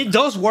hard. And it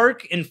does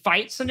work in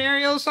fight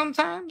scenarios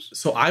sometimes.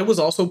 So I was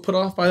also put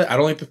off by that. I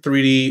don't like the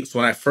 3D. So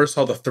when I first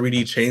saw the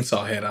 3D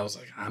Chainsaw Head, I was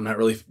like, I'm not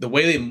really... The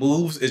way it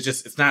moves is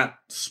just... It's not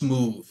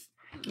smooth.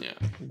 Yeah.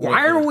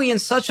 Why are we in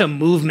such a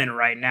movement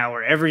right now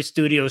where every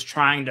studio is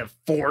trying to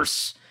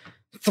force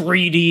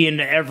 3D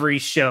into every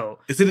show?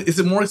 Is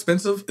it more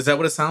expensive? Is that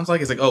what it sounds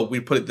like? It's like, oh, we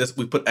put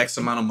X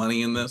amount of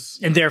money in this,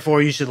 and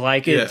therefore you should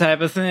like it,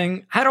 type of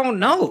thing. I don't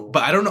know.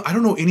 But I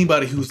don't know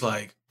anybody who's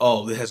like,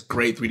 oh, it has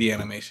great 3D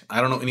animation.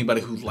 I don't know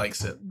anybody who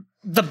likes it.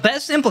 The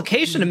best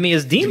implication to me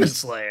is Demon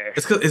Slayer.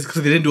 It's because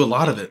they didn't do a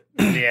lot of it.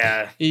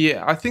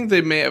 Yeah, I think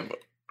they may have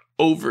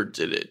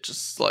overdid it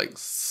just like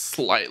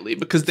slightly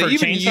because they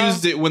even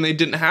used it when they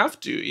didn't have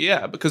to.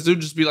 Yeah, because it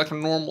would just be like a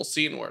normal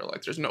scene where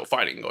like there's no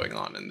fighting going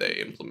on and they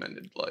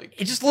implemented like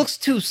it just looks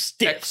too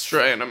stiff.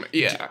 Extra anime.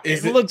 Yeah,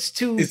 it looks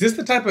too. Is this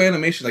the type of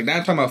animation like? Not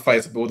talking about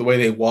fights, but the way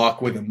they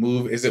walk, way they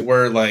move. Is it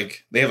where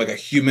like they have like a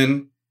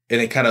human and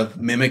they kind of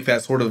mimic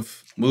that sort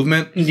of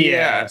movement?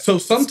 Yeah. So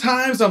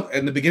sometimes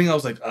in the beginning I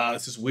was like,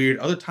 this is weird.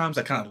 Other times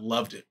I kind of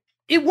loved it.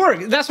 It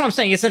worked. That's what I'm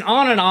saying. It's an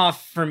on and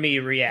off for me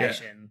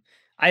reaction. Yeah.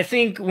 I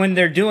think when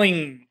they're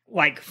doing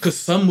like... Because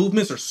some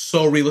movements are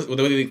so realistic.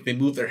 The way they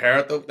move their hair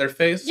at their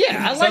face. Yeah,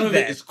 I like some of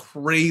that. It is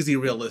crazy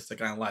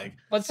realistic. I like.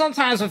 But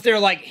sometimes if they're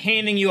like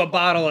handing you a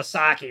bottle of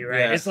sake, right?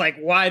 Yeah. It's like,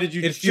 why did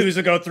you choose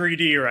to go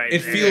 3D right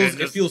it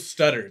there? It feels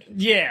stuttered.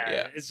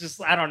 Yeah. It's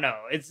just, I don't know.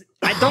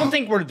 I don't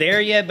think we're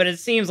there yet, but it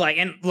seems like...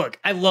 And look,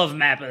 I love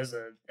Mappa as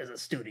a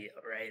studio,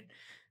 right?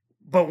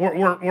 But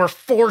we're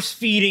force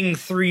feeding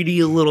 3D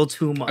a little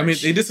too much. I mean,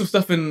 they did some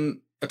stuff in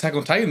Attack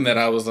on Titan that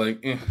I was like,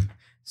 eh.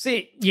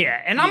 See,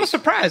 yeah, and I'm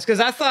surprised because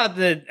I thought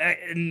that,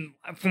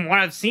 from what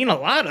I've seen a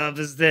lot of,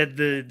 is that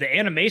the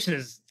animation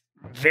is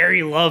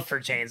very love for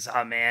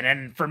Chainsaw Man,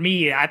 and for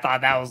me, I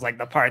thought that was like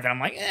the part that I'm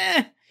like,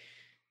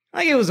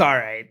 like it was all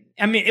right.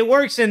 I mean, it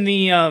works in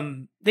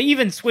the they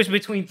even switch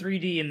between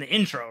 3D in the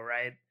intro,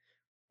 right?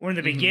 Where in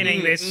the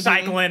beginning they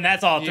cycle in,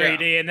 that's all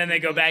 3D, and then they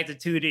go back to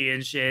 2D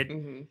and shit.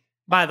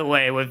 By the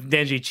way, with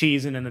Denji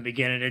cheesing in the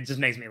beginning, it just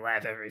makes me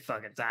laugh every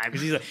fucking time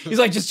because he's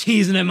like just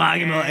cheesing at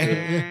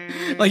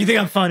Makima, like you think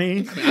I'm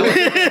funny?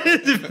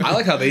 I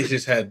like how they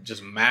just had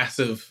just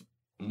massive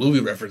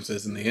movie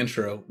references in the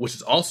intro, which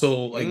is also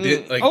like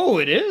oh,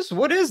 it is.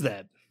 What is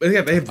that?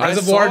 Yeah, they have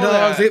Reservoir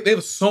Dogs. They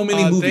have so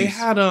many movies. They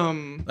had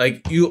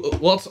like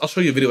Well, I'll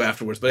show you a video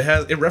afterwards, but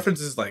it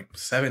references like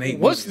 7, 8.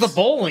 What's movies. the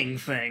bowling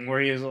thing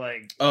where he was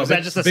like? Was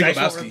that just a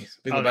sexual?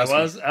 Big That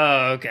was.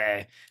 Oh,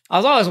 okay. I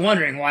was always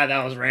wondering why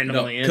that was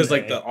randomly in because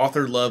like the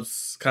author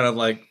loves kind of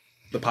like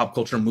the pop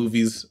culture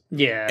movies.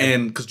 Yeah,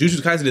 and because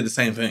Jujutsu Kaisen did the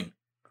same thing.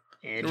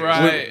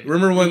 Right.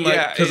 Remember when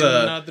like because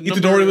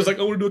Itadori was like,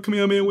 I want to do a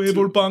Kamehameha Wave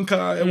or Bankai.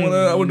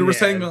 I want to do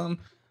Rasengan.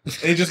 And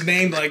he just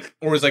named like,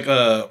 or was like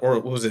or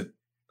what was it?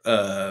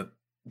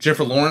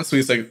 Jennifer Lawrence, so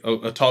he's like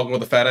a tall girl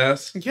with a fat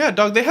ass. Yeah,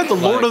 dog. They had the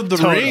Lord of the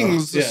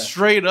Rings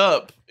straight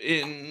up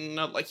in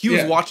like he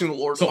was watching the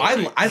Lord. So of the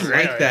Rings. I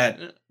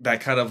like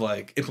that kind of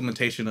like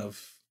implementation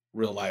of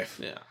real life.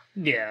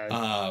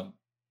 Yeah.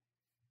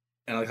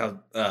 And I like how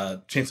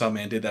Chainsaw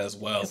Man did that as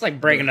well. It's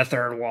like breaking a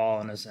third wall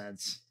in a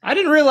sense. I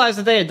didn't realize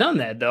that they had done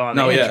that though on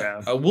the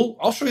intro.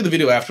 I'll show you the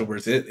video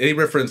afterwards. It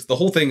referenced the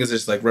whole thing is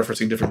just like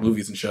referencing different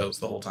movies and shows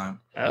the whole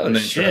time. Oh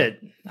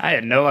shit! I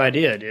had no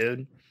idea,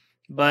 dude.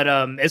 But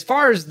as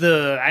far as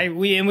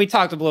we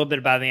talked a little bit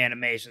about the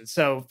animation.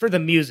 So for the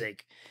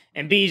music,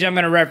 and Beej,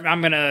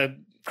 I'm gonna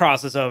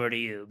cross this over to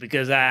you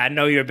because I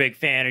know you're a big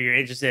fan or you're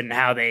interested in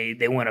how they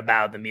went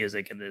about the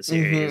music in this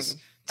series.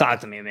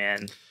 Talk to me,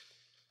 man.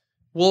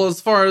 Well,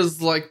 as far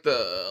as like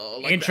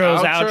the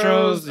intros,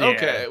 outros,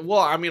 okay. Well,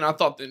 I mean, I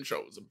thought the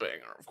intro was a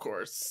banger, of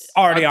course.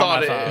 Already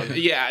on my phone.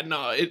 Yeah,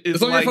 no,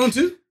 it's on your phone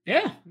too.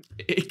 Yeah,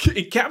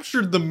 it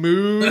captured the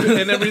mood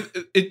and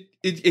everything.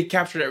 It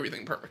captured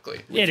everything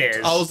perfectly. It is.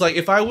 I was like,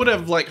 if I would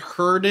have like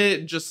heard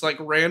it just like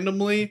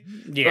randomly,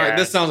 like,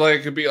 this sounds like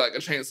it could be like a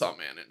Chainsaw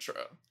Man intro.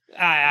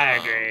 I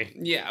agree.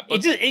 Yeah,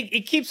 but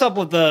it keeps up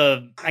with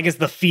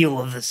the feel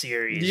of the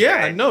series.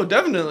 Yeah, right? No,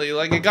 definitely.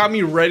 Like it got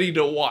me ready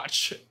to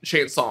watch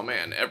Chainsaw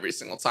Man every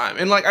single time,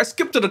 and like I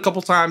skipped it a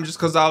couple times just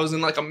because I was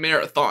in like a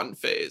marathon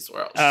phase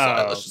where I was just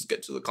like, let's just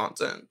get to the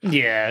content.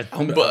 Yeah,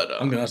 I'm gonna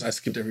honest, I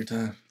skipped every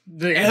time.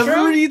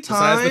 Every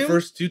time. Besides the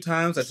first 2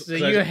 times.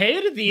 You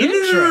hated the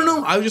intro.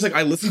 No. I was just like,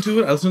 I listened to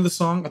it. I listened to the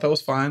song. I thought it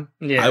was fine.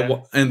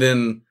 Yeah, and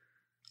then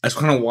I just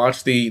kind of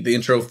watched the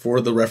intro for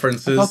the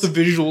references. I thought the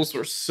visuals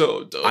were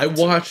so dope. I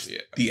watched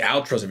the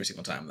outros every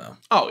single time, though.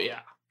 Oh, yeah.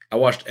 I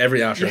watched every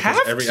outro. You have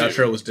every to.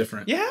 outro was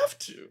different. You have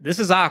to. This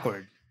is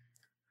awkward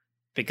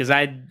because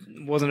I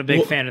wasn't a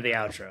big fan of the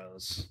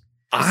outros.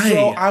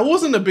 I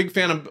wasn't a big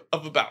fan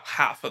of about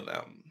half of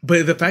them.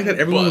 But the fact that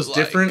everyone was like,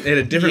 different, and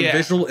a different yeah.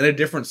 visual, and a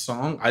different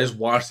song, I just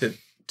watched it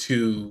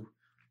to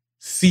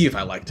see if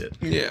I liked it.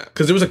 Yeah.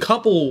 Because there was a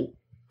couple,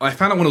 I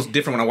found out when it was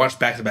different when I watched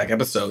back-to-back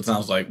episodes, and I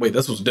was like, wait,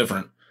 this was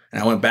different.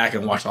 And I went back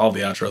and watched all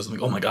the outros. I'm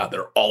like, oh my god,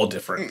 they're all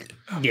different.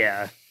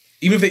 Yeah.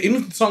 Even if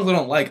the songs I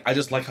don't like, I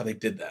just like how they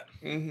did that.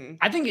 Mm-hmm.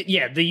 I think,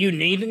 the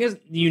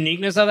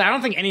uniqueness of it. I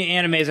don't think any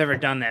anime has ever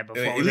done that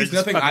before. At least They're just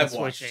nothing fucking I've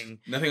watched. switching.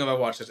 Nothing I've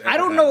watched. I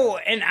don't know,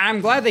 and I'm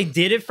glad they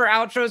did it for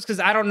outros because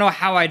I don't know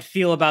how I'd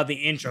feel about the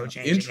intro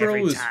changing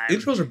every time.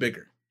 Intros are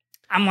bigger.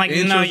 I'm like,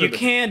 intros no, are you bigger.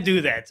 can't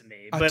do that to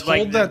me. I But told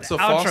like, that the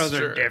to outros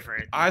Foster. are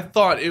different. I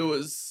thought it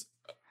was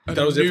a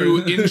That was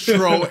new different.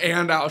 intro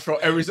and outro.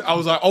 I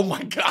was like, oh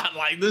my god,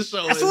 like this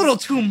show That's is a little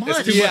too much.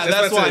 It's too yeah, much.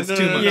 that's why. It's No,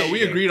 too no, no, much. no,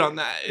 we agreed on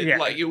that. Yeah.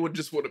 Like it would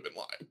have been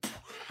like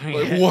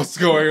Yeah. what's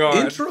going on?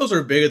 Intros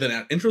are bigger than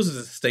that. Intros is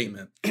a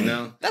statement, you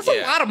know? That's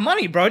Yeah. a lot of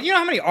money, bro. Do you know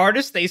how many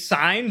artists they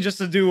sign just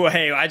to do?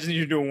 Hey, I just need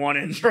you to do one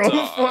intro,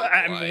 Dog,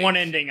 like- one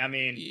ending. I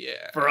mean,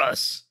 Yeah, for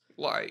us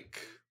like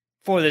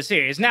for the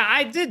series. Now,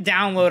 I did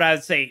download, I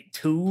would say,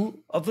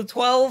 2 of the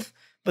 12,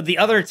 but the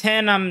other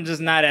 10, I'm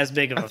just not as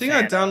big of a I think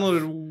fan I of.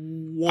 downloaded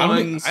I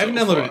one. haven't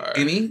downloaded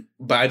any,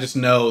 but I just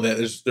know that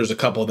there's a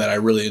couple that I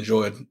really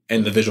enjoyed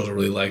and the visuals I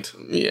really liked.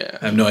 Yeah,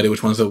 I have no idea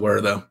which ones they were,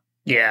 though.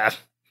 Yeah,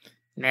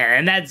 man,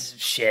 and that's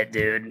shit,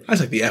 dude. I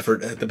just like the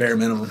effort at the bare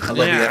minimum. I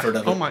love yeah. the effort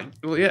of it. Oh my,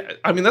 well, yeah.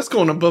 I mean, that's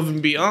going above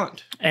and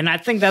beyond. And I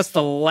think that's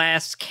the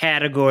last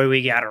category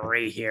we got to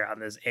rate here on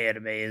this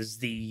anime is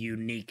the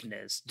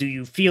uniqueness. Do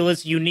you feel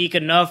it's unique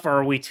enough, or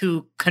are we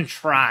too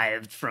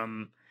contrived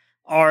from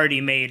already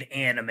made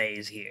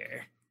animes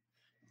here?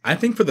 I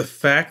think for the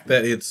fact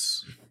that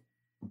it's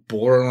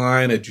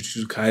borderline a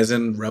Jujutsu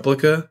Kaisen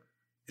replica,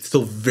 it's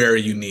still very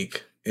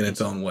unique in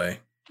its own way.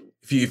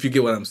 If you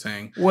get what I'm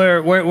saying.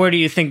 Where do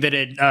you think that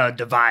it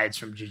divides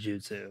from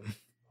Jujutsu?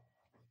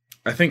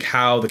 I think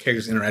how the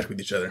characters interact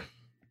with each other.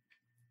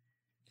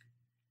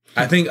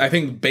 I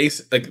think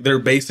their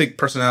basic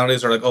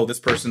personalities are like, oh, this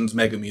person's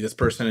Megumi, this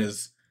person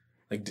is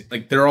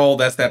like they're all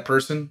that's that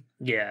person.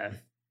 Yeah.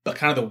 But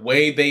kind of the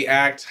way they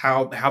act,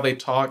 how they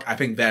talk, I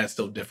think that is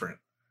still different.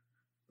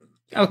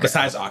 Okay.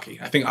 Besides Aki,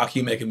 I think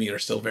Aki and Megumi are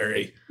still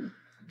very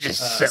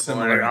Just similar.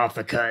 similar off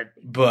the cut.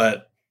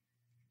 But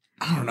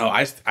I don't know.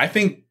 I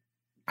think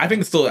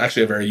it's still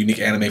actually a very unique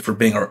anime for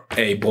being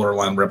a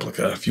borderline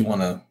replica, if you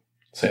want to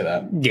say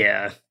that.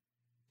 Yeah.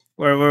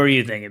 Where were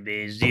you thinking,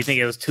 Bees? Do you think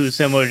it was too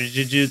similar to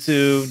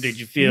Jujutsu? Did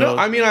you feel? No,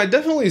 I mean, I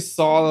definitely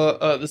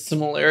saw the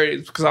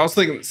similarities because I was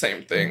thinking the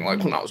same thing.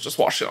 Like when I was just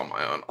watching it on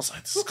my own, I was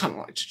like, "This is kind of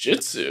like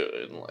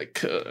Jujutsu in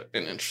like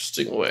an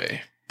interesting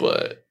way."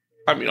 But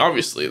I mean,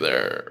 obviously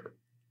there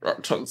are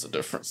tons of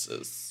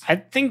differences. I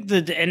think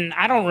and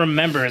I don't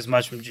remember as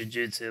much from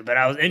Jujutsu, but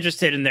I was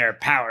interested in their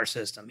power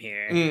system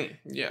here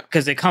Yeah.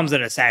 because it comes at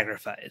a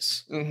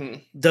sacrifice. Mm-hmm.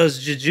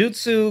 Does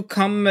Jujutsu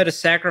come at a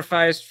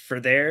sacrifice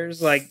for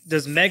theirs? Like,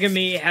 does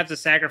Megami have to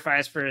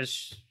sacrifice for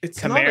his It's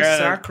Chimera? not a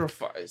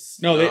sacrifice.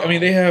 No,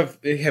 they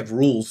have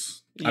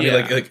rules. I mean, Yeah.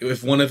 like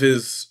if one of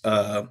his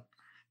I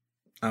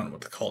don't know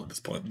what to call it at this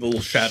point, the little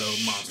shadow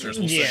monsters.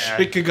 We'll say. Yeah.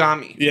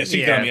 Shikigami. Yeah,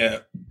 Shikigami. Yeah.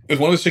 If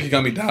one of the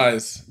Shikigami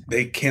dies,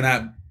 they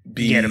cannot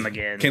get him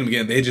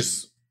again? They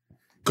just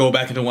go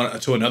back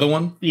into another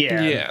one.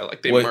 Yeah. Yeah,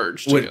 like they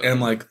merged together. And I'm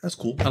like, that's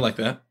cool. I like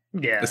that.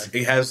 Yeah.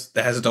 It has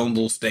its own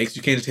little stakes.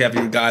 You can't just have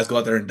your guys go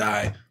out there and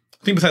die.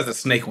 I think besides the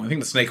snake one, I think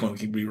the snake one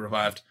can be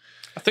revived.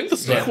 I think the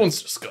snake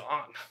one's just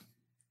gone.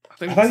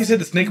 I thought you said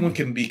the snake one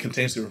can be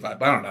continuously revived,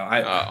 but I don't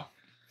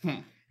know.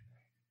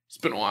 It's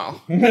been a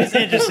while. It's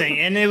interesting,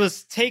 and it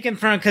was taken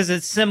from because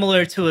it's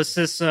similar to a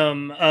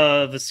system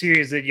of a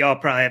series that y'all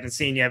probably haven't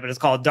seen yet, but it's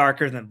called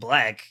Darker Than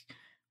Black,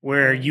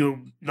 where the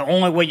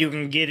only way you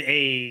can get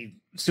a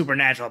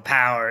supernatural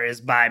power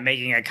is by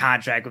making a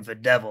contract with the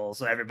devil.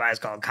 So everybody's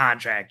called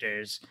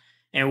contractors.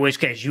 In which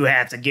case, you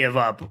have to give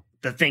up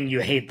the thing you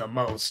hate the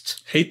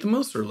most. Hate the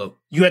most or love?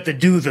 You have to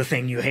do the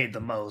thing you hate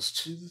the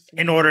most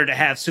in order to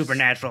have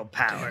supernatural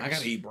powers. Damn, I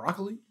gotta eat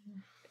broccoli.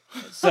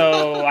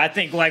 So I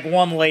think like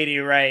one lady,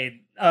 right?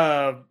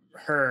 Her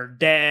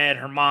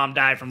mom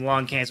died from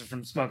lung cancer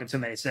from smoking too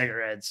many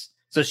cigarettes.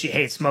 So she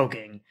hates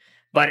smoking.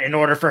 But in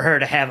order for her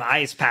to have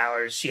ice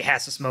powers, she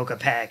has to smoke a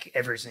pack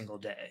every single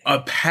day. A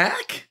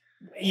pack?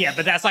 Yeah,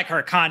 but that's like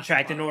her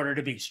contract in order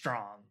to be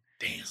strong.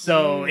 Damn.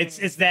 So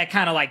it's that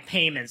kind of like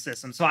payment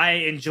system. So I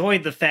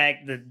enjoyed the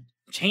fact that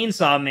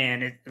Chainsaw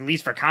Man, at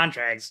least for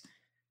contracts,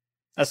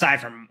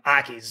 aside from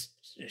Aki's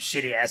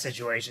shitty ass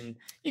situation,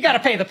 you got to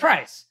pay the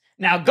price.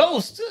 Now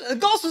Ghost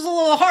was a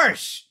little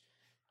harsh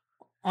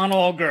on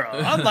old girl.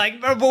 I'm like,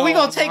 but we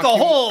gonna take a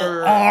whole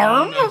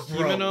arm.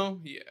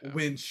 Yeah.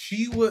 When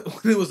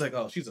it was like,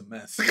 oh, she's a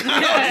mess.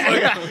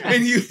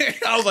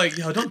 I was like,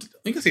 yo, don't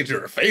you can say it to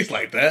her face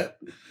like that.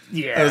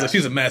 Yeah. I was like,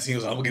 she's a mess. He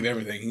was like, I'm gonna give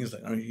everything. He was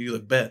like, you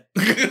like bet.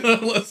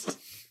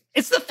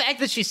 It's the fact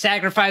that she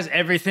sacrificed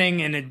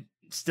everything and it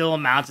still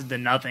amounted to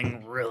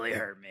nothing really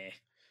hurt me.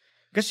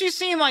 Because she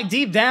seemed like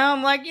deep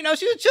down, like, you know,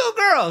 she's a chill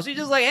girl. She's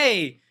just like,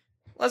 hey,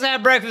 let's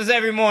have breakfast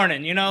every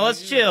morning. You know,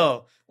 let's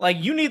chill.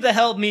 Like, you need to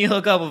help me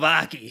hook up with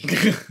Aki.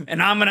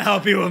 And I'm going to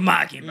help you with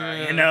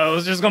Makima. You know, it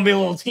was just going to be a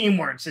little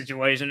teamwork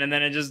situation. And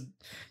then it just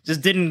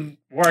didn't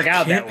work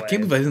out that way. I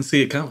can't believe I didn't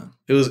see it coming.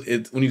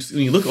 When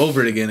you look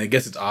over it again, I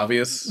guess it's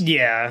obvious.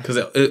 Yeah. Because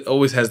it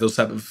always has those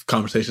type of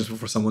conversations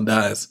before someone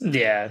dies.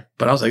 Yeah.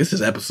 But I was like, this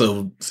is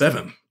episode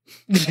 7.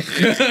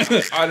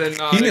 I did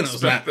not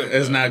expect that.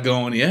 It's not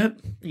going yet.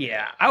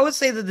 Yeah, I would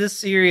say that this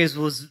series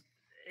was,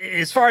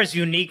 as far as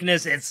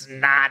uniqueness, it's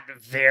not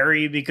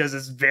very, because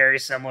it's very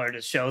similar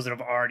to shows that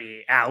have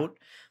already out.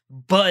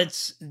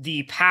 But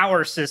the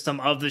power system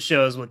of the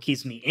show is what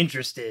keeps me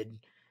interested,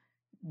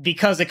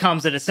 because it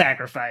comes at a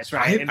sacrifice,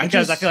 right? I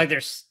feel like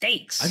there's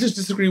stakes. I just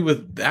disagree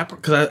with that,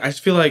 because I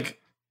just feel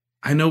like,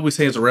 I know we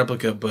say it's a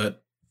replica,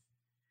 but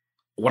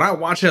when I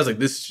watch it, I was like,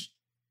 this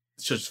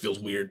just feels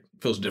weird,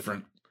 feels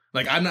different.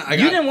 Like you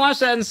didn't watch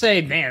that and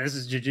say, "Man, this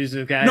is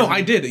Jujutsu Kaisen." No,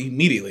 I did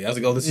immediately. I was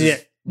like, "Oh, this is." Yeah.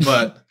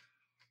 But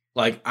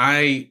like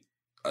I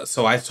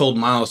told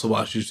Miles to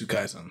watch Jujutsu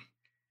Kaisen.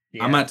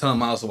 Yeah. I'm not telling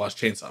Miles to watch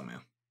Chainsaw Man.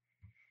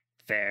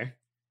 Fair.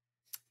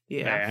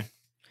 Yeah. Fair.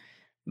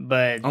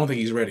 But I don't think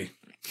he's ready.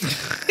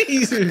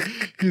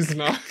 he's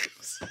not.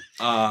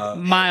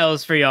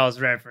 Miles, for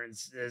y'all's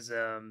reference, is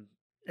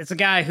it's a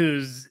guy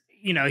who's,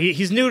 you know,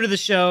 he's new to the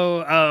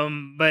show.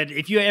 But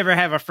if you ever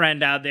have a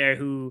friend out there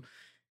who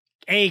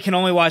A, can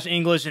only watch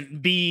English,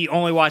 and B,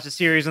 only watch a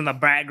series in the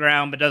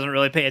background but doesn't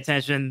really pay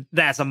attention,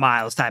 that's a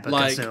Miles type of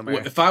consumer.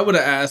 If I would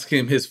have asked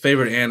him his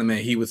favorite anime,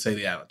 he would say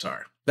The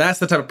Avatar. That's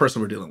the type of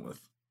person we're dealing with.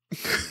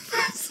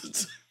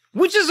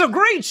 Which is a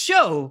great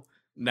show,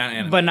 not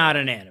anime, but not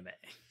an anime.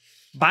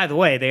 By the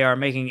way, they are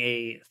making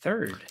a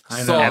third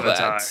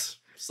Avatar.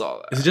 Saw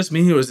that. Is it just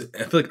me, or is it,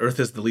 I feel like Earth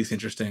is the least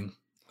interesting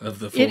of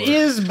the 4? It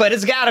is, but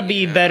it's got to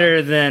be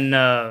better than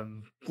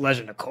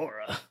Legend of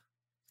Korra.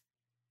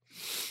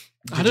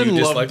 I didn't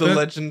love The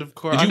Legend of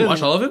Korra. Did you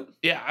watch all of it?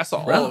 Yeah, I saw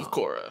all of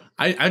Korra.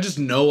 I just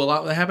know a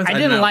lot that happens. I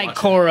didn't like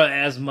Korra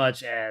as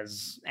much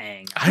as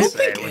Aang. I don't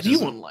think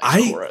anyone likes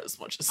Korra as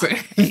much as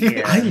Aang.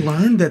 Yeah. I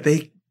learned that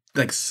they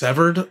like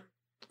severed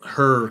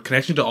her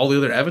connection to all the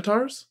other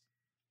avatars.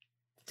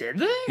 Did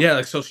they? Yeah,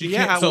 like so she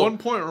can't. At one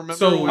point,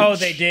 remember?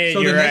 They did.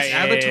 So the next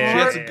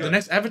avatar, the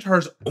next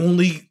avatar's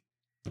only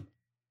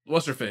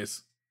what's her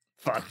face?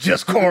 Fuck,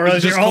 just Korra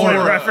is your only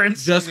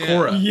reference. Just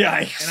Korra.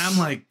 Yikes! And I'm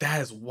like,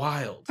 that is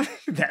wild.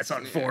 That's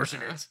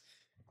unfortunate.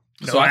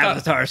 So I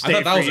thought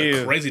that was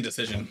a crazy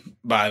decision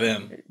by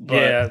them.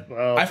 But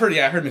well, I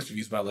heard mixed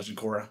reviews about Legend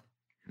Korra.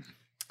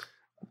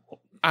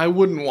 I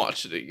wouldn't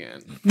watch it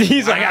again.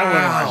 He's like, I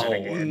wouldn't watch it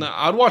again. No,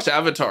 I'd watch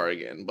Avatar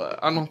again,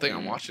 but I don't think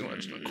I'm watching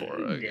Legend of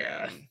Korra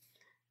again.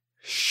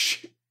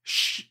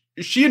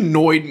 She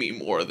annoyed me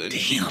more than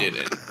she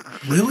didn't.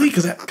 Really?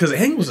 Because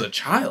Aang was a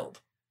child.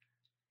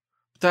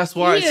 That's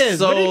why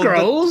but he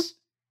grows.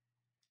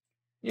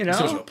 You know,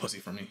 so much of a pussy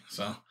for me.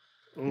 So,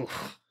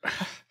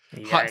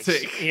 hot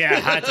take. Yeah,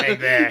 hot take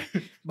there.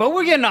 But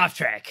we're getting off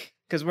track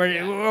because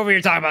we're over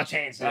here talking about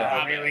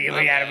Chainsaw.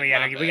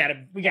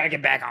 We gotta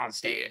get back on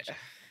stage.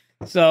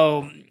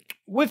 So,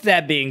 with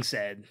that being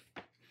said,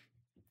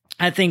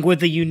 I think with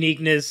the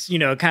uniqueness, you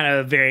know, kind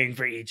of varying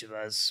for each of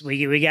us,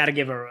 we got to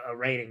give a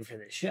rating for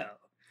this show.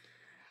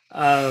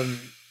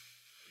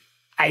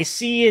 I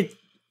see it.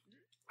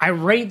 I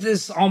rate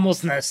this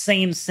almost in the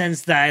same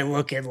sense that I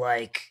look at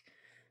like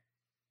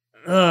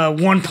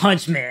One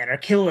Punch Man or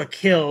Kill la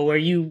Kill, where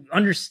you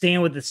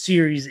understand what the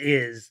series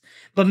is,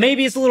 but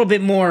maybe it's a little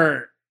bit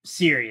more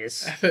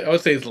serious. I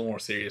would say it's a little more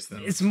serious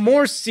than it's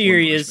more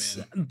serious,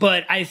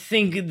 but I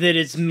think that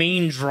its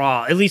main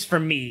draw, at least for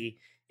me,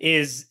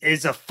 is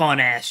a fun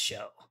ass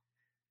show.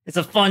 It's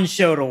a fun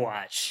show to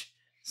watch.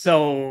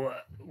 So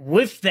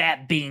with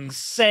that being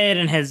said,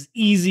 and as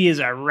easy as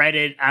I read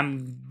it,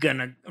 I'm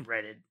gonna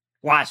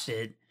watched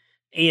it,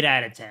 8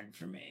 out of 10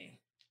 for me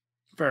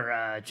for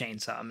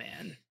Chainsaw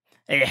Man.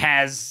 It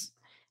has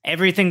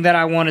everything that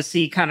I want to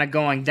see kind of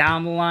going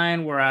down the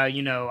line, where I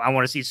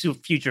want to see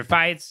future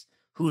fights,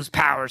 whose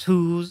powers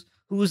who's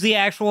the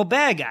actual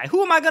bad guy,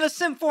 who am I going to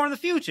simp for in the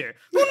future,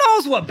 who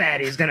knows what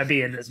baddie is going to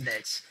be in this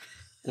mix.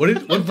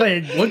 What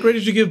grade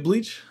did you give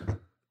Bleach?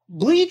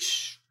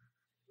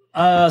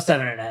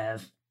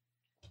 7.5.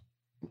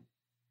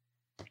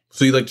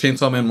 So you like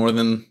Chainsaw Man more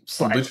than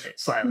slightly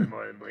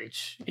more than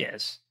Bleach,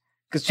 yes.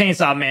 Because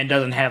Chainsaw Man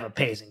doesn't have a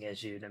pacing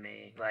issue to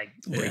me like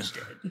Bleach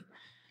did.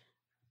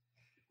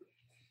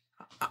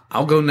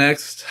 I'll go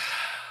next.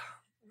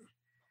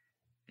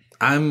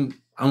 I'm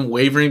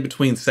wavering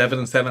between 7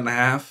 and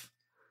 7.5.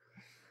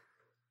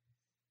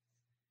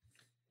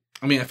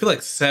 I mean, I feel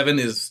like 7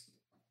 is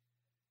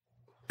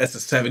that's a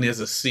 7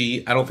 is a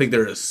C. I don't think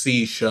they're a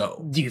C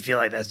show. Do you feel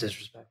like that's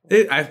disrespectful?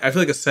 I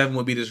feel like a 7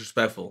 would be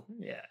disrespectful.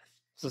 Yeah.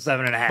 So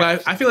 7.5.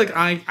 But I feel like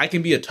I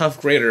can be a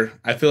tough grader.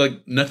 I feel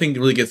like nothing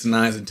really gets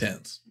 9s and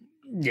 10s.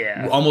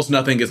 Yeah. Almost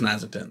nothing gets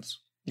 9s and 10s.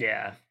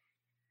 Yeah.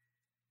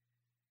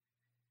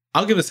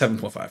 I'll give it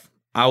 7.5.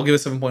 I'll give it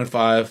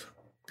 7.5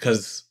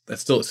 because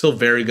it's still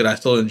very good. I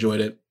still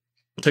enjoyed it.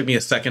 It took me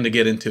a second to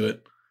get into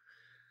it.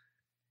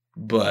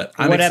 But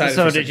I'm what excited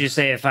episode did you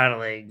say it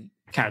finally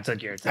kind of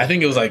took your attention? I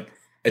think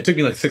it took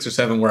me like 6 or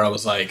 7 where I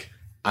was like,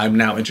 I'm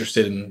now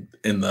interested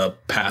in the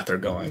path they're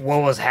going.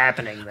 What was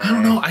happening there? I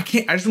don't know. I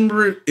just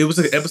remember it was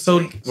an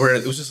episode where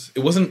it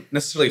wasn't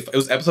necessarily, it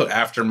was an episode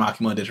after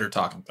Makima did her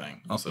talking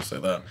thing. I'll also say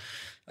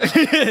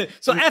that.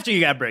 So after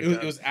you got breakdown.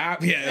 It was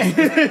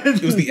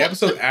it was the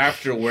episode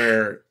after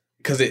where,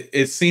 because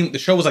it seemed the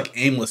show was like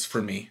aimless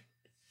for me.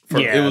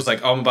 It was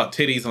like, oh, I'm about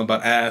titties, I'm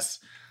about ass,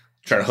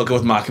 trying to hook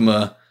up with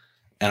Makima,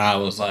 and I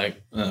was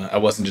like, I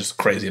wasn't just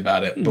crazy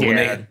about it. But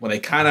when they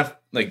kind of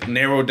like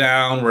narrowed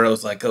down, where it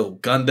was like, oh,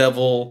 Gun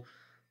Devil,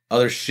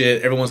 other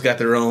shit, everyone's got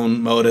their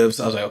own motives.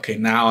 I was like, okay,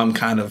 now I'm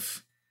kind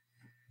of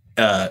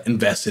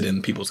invested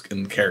in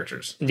in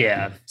characters.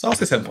 Yeah. So I'll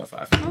say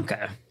 7.5.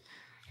 Okay.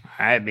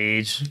 All right,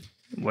 Beach.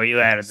 Where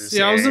you at this?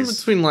 Yeah, I was in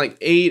between like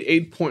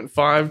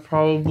 8.5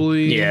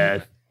 probably.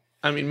 Yeah.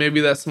 I mean, maybe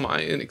that's my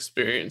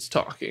inexperience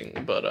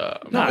talking, but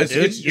no,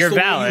 dude, you're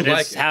valid.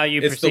 It's how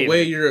you perceive it. It's the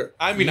way you're.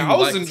 I mean, I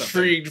was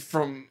intrigued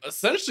from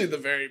essentially the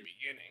very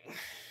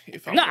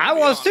beginning. I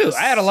was too.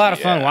 I had a lot of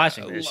fun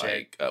watching this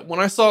shit. When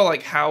I saw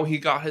like how he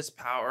got his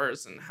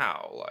powers and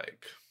how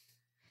like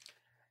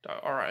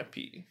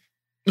R.I.P.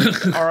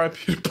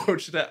 R.I.P. to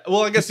Pochita.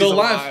 Well, I guess he's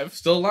alive.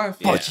 Still alive.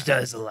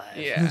 Pochita is alive.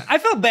 Yeah. I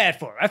felt bad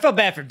for him. I felt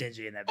bad for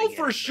Denji in that beginning.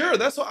 Oh, for sure.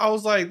 That's what I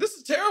was like, this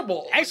is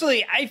terrible.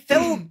 Actually, I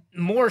felt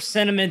more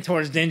sentiment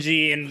towards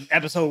Denji in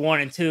episode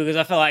 1 and 2 because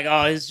I felt like,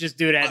 oh, this just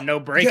dude had no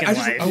break in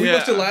life. We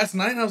watched it last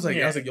night and I was like,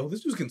 yo, this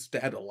dude's getting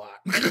stabbed a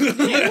lot.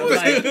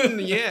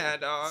 Yeah,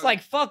 dog. It's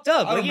like fucked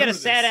up. Like, he had a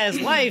sad ass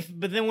life,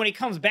 but then when he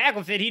comes back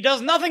with it, he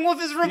does nothing with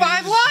his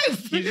revived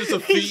life. He's just a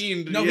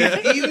fiend.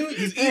 He's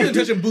eating and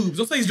touching boobs.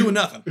 Don't say he's doing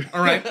nothing.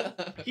 All right.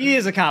 He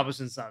is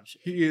accomplishing some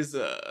shit. He is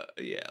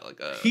like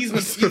a he's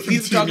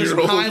talking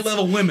to high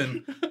level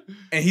women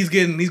and he's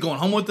going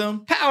home with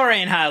them. Power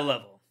ain't high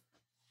level.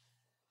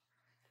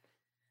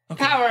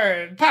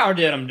 Okay. Power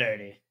did him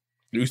dirty.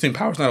 Do you think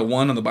power's not a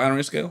 1 on the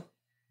binary scale?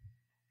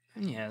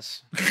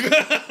 Yes.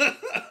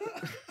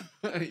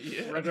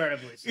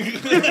 Regrettably.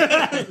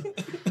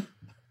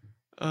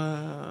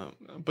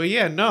 But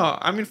yeah, no.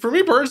 I mean, for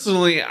me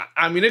personally,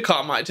 I mean, it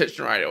caught my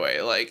attention right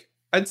away. Like,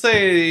 I'd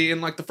say in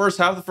like the first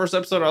half of the first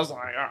episode, I was like,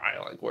 all right,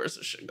 like, where's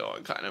this shit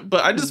going, kind of.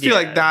 But I just feel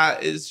like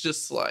that is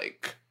just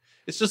like,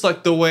 it's just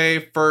like the way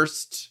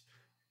first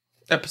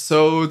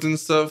episodes and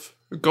stuff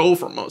go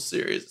for most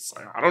series. It's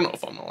like, I don't know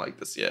if I'm gonna like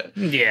this yet.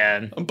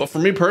 Yeah. But for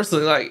me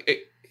personally, like,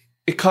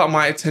 it caught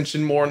my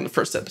attention more in the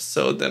first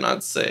episode than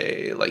I'd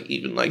say like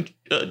even like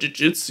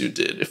Jujutsu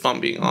did, if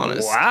I'm being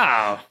honest.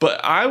 Wow.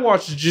 But I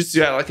watched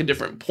Jujutsu at like a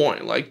different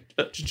point. Like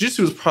Jujutsu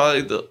was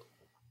probably let's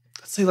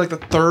say like the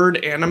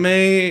 3rd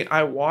anime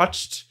I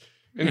watched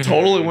in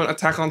total. It went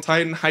Attack on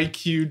Titan,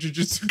 Haikyuu,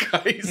 Jujutsu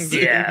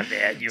Kaisen. Yeah,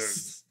 man, you're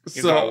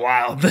going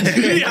wild.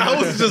 Yeah, I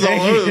was just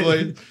all over the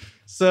place.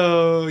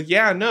 So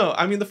yeah, no,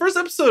 I mean the first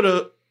episode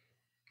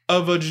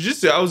of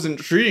Jujutsu, I was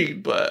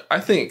intrigued, but I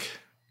think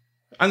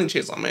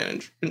Chainsaw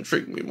Man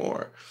intrigued me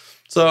more.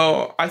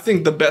 So I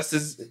think the best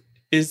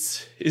is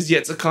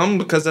yet to come,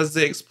 because as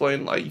they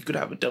explain, like, you could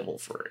have a devil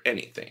for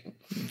anything.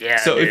 Yeah.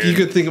 So if you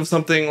could think of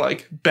something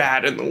like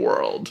bad in the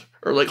world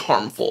or like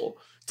harmful,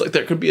 it's like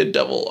there could be a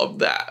devil of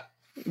that.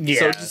 Yeah.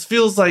 So it just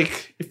feels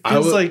like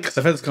because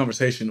I've had this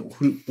conversation.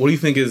 What do you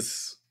think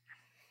is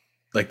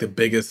like the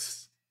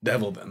biggest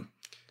devil then?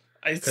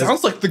 It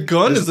sounds like the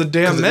gun is a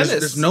damn menace.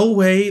 There's no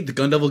way the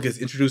gun devil gets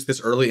introduced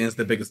this early and it's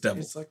the biggest devil.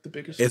 It's like the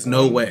biggest. It's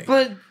no way.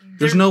 But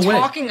there's no way.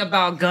 Talking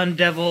about gun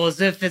devil as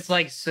if it's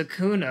like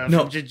Sukuna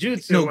from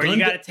Jujutsu, where you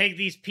got to take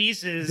these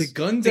pieces to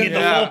get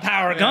the full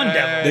power gun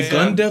devil. The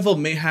gun devil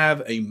may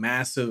have a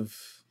massive.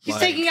 He's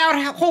taking out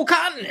whole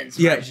continents.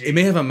 Yeah, it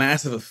may have a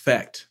massive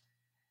effect.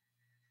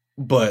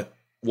 But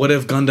what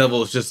if gun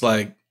devil is just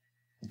like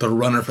the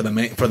runner for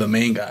the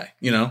main guy?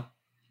 You know.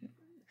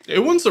 It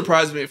wouldn't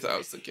surprise me if that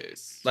was the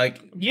case. Like,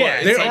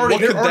 yeah, they're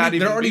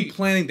already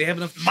planning. They have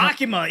enough.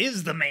 Makima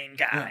is the main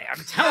guy.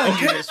 I'm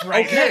telling you this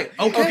right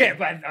now. Okay.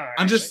 But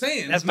I'm just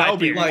saying that's my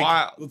theory.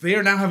 Like,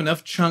 they now have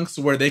enough chunks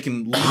where they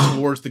can lead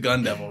towards the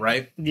gun devil,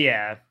 right?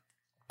 Yeah.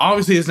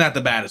 Obviously, it's not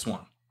the baddest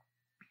one.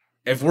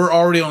 If we're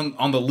already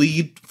on the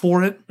lead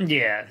for it,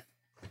 yeah,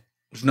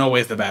 there's no way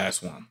it's the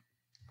baddest one.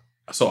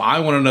 So I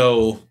want to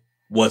know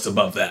what's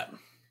above that.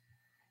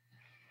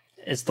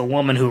 It's the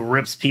woman who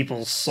rips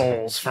people's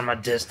souls from a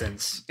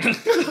distance.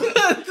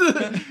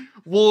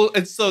 Well,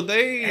 and so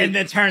they... And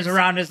then turns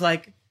around and is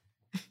like,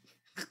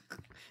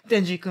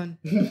 Denji-kun.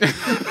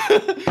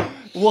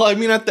 Well, I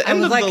mean, at the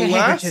end of the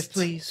last...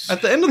 please.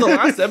 At the end of the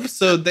last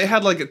episode, they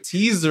had like a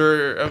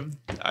teaser of,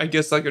 I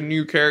guess, like a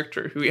new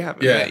character who we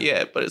haven't met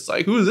yet. But it's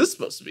like, who is this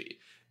supposed to be?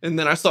 And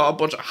then I saw a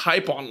bunch of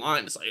hype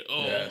online. It's like,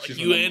 like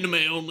you anime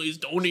onlys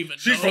don't even know.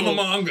 She's from the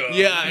manga.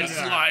 Yeah, it's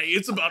like,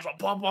 it's about to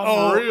pop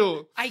off for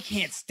real. I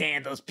can't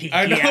stand those peeky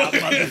out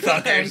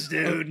motherfuckers,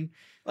 dude.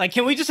 Like,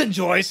 can we just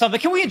enjoy something?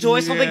 Can we enjoy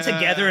something Yeah.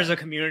 together as a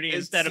community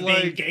instead of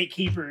being like-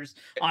 gatekeepers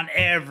on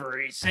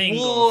every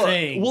single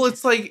thing? Well,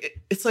 it's like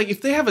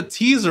if they have a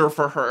teaser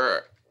for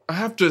her, I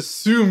have to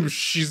assume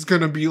she's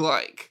gonna be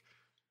like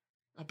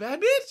a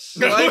bad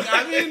bitch. Like,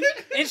 I mean,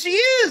 and she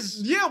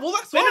is. yeah. Well,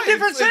 that's In a fine.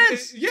 different It's like-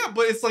 sense. yeah,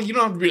 but it's like you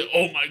don't have to be like,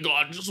 oh my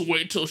god, just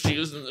wait till she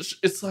is in the.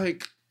 It's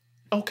like,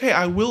 okay,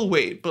 I will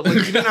wait, but like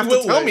you didn't have to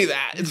Will tell wait. me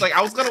that. It's like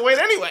I was gonna wait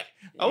anyway.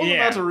 I wasn't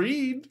Yeah. about to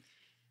read.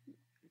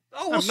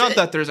 Oh, well, Not shit.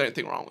 that there's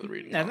anything wrong with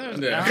reading. No, manga.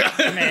 there's-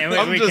 Yeah. no. Man, we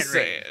I'm can just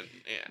read. saying.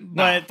 Yeah.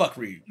 But fuck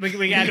Reed. we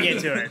got to get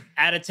to it.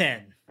 Out of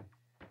 10.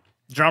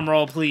 Drum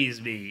roll,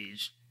 please,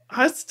 Beej.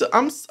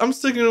 I'm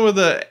sticking with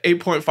a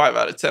 8.5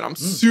 out of 10. I'm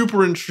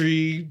super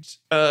intrigued.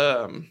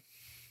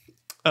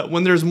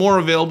 When there's more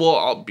available,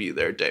 I'll be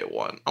there day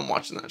one. I'm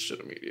watching that shit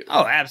immediately.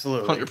 Oh,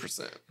 absolutely.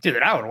 100%.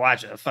 Dude, I would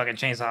watch a fucking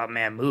Chainsaw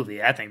Man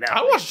movie. I think that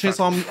I would watch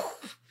Chainsaw.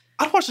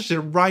 I'd watch that shit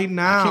right I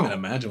can't even now.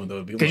 imagine what that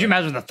would be. Could you like.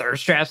 imagine the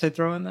thirst traps they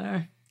throw in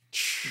there?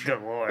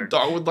 Good lord.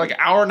 Dog with like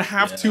hour and a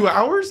half, Yeah. 2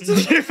 hours.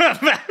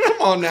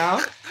 Come on now.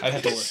 I'd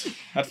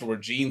have to wear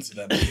jeans to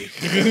that movie.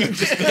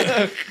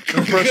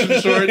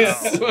 Compression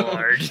shorts. Oh,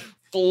 Lord.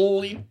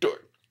 Fully dorked.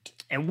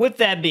 And with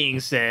that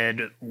being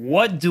said,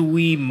 what do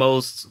we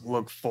most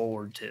look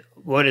forward to?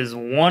 What is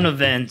one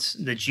event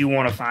that you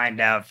want to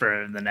find out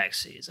for the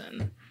next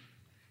season?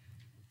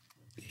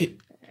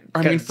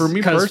 I mean, for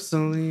me 'Cause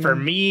personally, For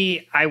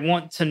me, I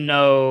want to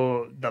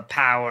know the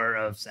power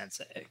of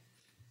Sensei.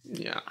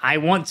 yeah. I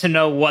want to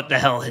know what the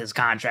hell his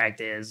contract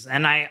is.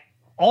 And I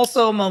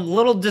also am a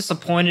little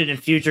disappointed in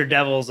Future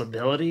Devil's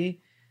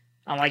ability.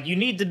 I'm like, you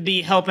need to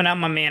be helping out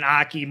my man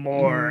Aki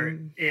more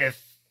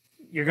if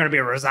you're going to be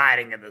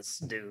residing in this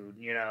dude,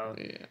 you know?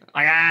 Yeah.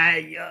 Like,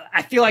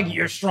 I feel like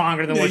you're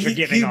stronger than what you're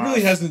giving He off.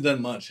 really hasn't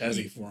done much, has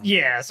he? For him?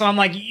 Yeah, so I'm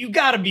like, you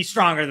got to be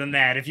stronger than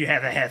that if you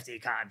have a hefty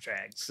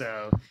contract.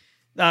 So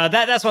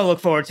that's what I look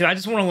forward to. I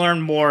just want to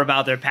learn more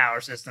about their power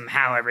system,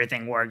 how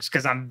everything works,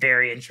 because I'm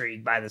very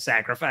intrigued by the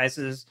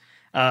sacrifices.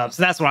 So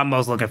that's what I'm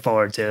most looking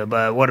forward to.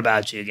 But what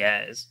about you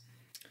guys?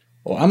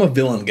 Well, I'm a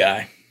villain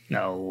guy,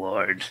 No,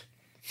 Lord.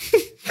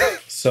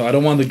 so I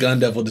don't want the gun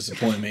devil to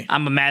disappoint me.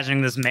 I'm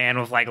imagining this man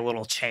with like a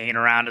little chain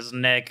around his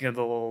neck and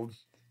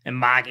and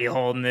Maki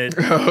holding it.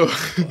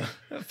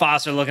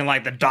 Foster looking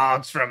like the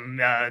dogs from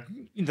the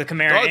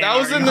Chimera. Dog, that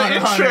was in the Hunter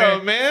x intro,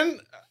 Hunter. man.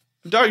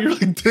 Dog, you're like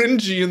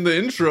Denji in the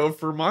intro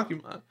for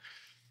Makima.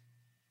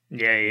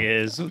 Yeah, he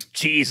is.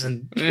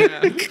 Cheesing.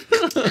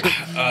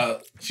 Yeah.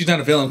 She's not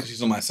a villain because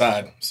she's on my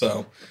side.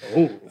 So,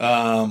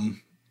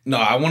 no,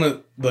 I want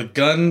to the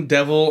gun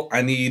devil.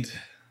 I need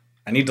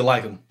to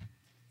like him.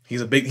 He's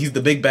the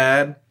big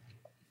bad.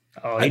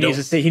 Oh, I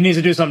he needs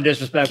to do something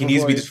disrespectful. He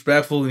needs to be for you.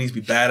 disrespectful. He needs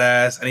to be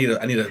badass.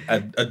 I need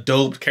a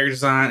dope character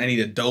design. I need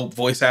a dope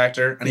voice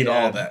actor. I need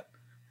all of that.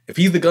 If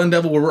he's the gun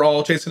devil, where we're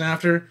all chasing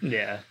after,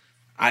 Yeah.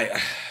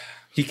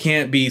 he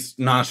can't be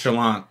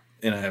nonchalant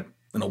in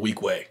a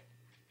weak way.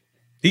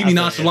 He can I be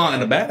feel you, nonchalant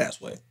in a man.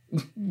 badass way,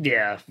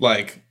 Yeah.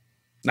 like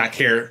not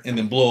care and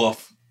then blow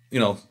off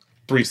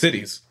 3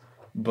 cities.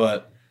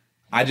 But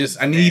I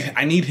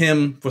need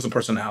him for some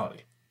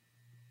personality.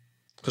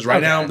 Because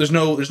right now there's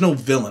no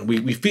villain.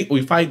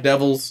 We fight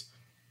devils.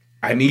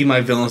 I need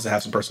my villains to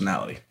have some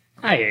personality.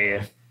 I hear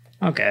you.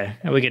 Okay,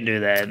 we can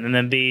do that. And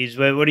then Beej,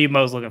 what are you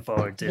most looking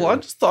forward to? Well, I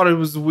just thought it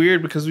was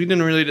weird because we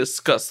didn't really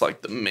discuss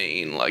like the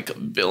main like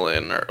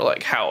villain or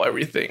like how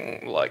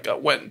everything like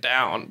went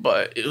down.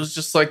 But it was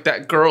just like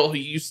that girl who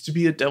used to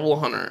be a devil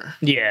hunter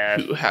Yeah.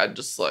 who had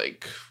just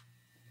like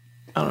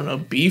I don't know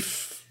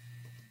beef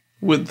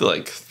with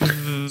like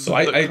So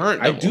I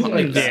do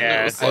like that.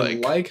 Yeah. It's I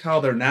like, like how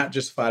they're not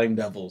just fighting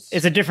devils.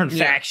 It's a different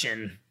Yeah.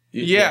 faction.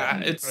 yeah,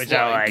 it's Which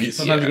I like.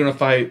 Sometimes you're gonna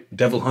fight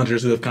devil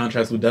hunters who have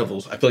contracts with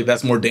devils. I feel like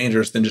that's more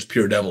dangerous than just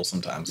pure devils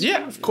sometimes.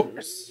 yeah, of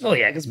course. Oh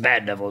yeah, because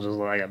bad devils just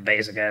look like a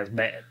basic ass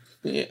bad.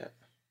 Yeah,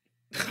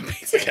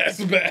 Basic ass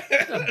bad.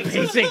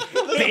 Basic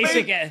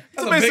ass.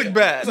 it's a basic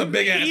bad. That's a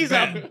big ass He's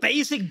bad. a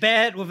basic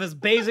bat with his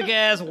basic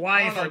ass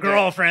wife know, or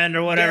girlfriend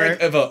or whatever.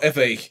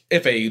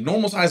 If a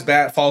normal sized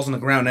bat falls on the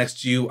ground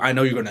next to you, I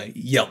know you're gonna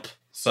yelp.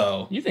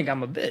 So You think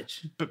I'm a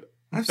bitch?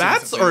 I've seen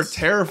Bats some are things. I've seen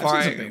some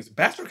terrifying. things.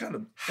 Bats are kind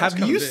of. Have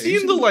you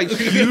seen the like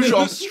huge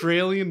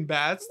Australian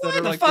bats that What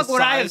are the like fuck the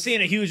would I have size-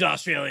 seen a huge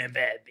Australian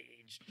bat,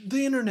 Beej?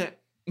 The internet.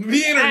 the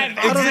internet?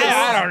 I don't know. exists.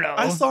 I don't know.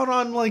 I saw it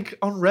on like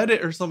on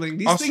Reddit or something.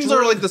 These things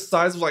are like the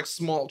size of like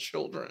small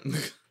children,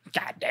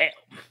 God damn.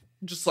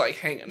 just like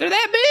hanging. They're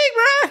that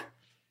big,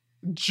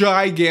 bruh.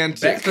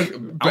 Gigantic Bats are,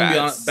 I'm gonna be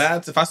honest,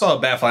 bats. If I saw a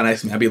bat fly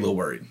next to me, I'd be a little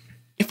worried.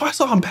 If I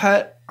saw a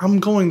bat, I'm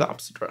going the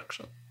opposite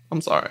direction. I'm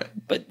sorry.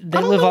 But they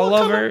I don't live know all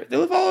what kind over. They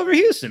live all over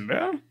Houston,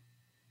 bro.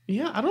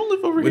 Yeah, I don't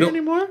live over We here don't-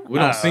 anymore. We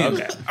don't Oh, see them.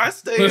 okay. I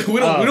stay. we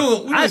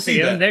don't I see see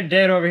them. that. They're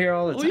dead over here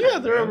all the Well, time. yeah,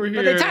 they're bro. over But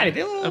they're here tiny.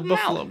 They're little at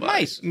Buffalo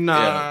mice. Nah,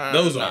 Yeah,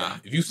 those nah.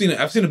 are. If you've seen it,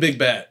 I've seen a big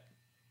bat.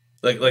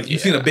 Like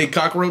you've seen a big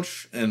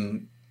cockroach,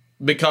 and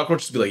big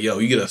cockroaches be like, "Yo,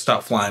 you gotta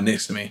stop flying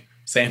next to me."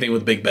 Same thing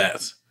with big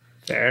bats.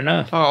 Fair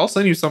enough. Oh, I'll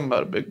send you something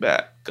about a big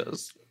bat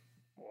because.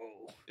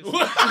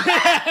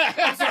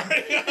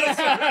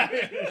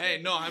 Hey,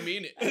 Hey, no, I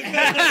mean it.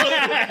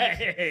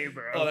 Hey,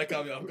 bro. Oh, that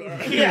caught me off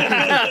guard.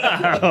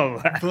 Yeah.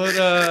 Oh,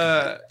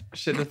 But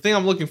shit, the thing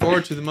I'm looking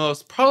forward to the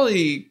most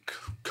probably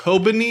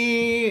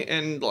Kobani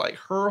and like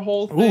her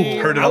whole thing.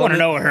 ooh, I want to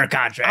know what her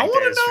contract I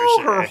want is. to know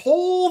for sure. her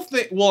whole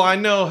thing. Well, I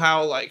know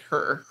how like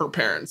her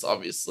parents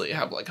obviously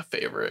have like a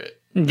favorite.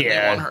 And they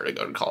Yeah. want her to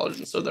go to college,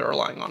 and so they're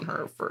relying on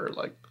her for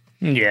like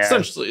Yeah.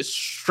 essentially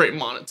straight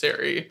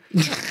monetary.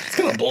 It's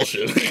kind of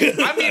bullshit.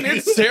 I mean,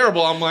 it's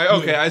terrible. I'm like,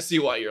 okay, I see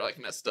why you're like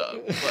messed up,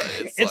 but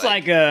It's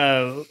like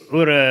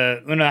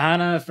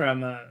Urahana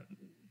from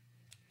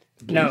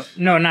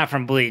no, not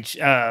from Bleach.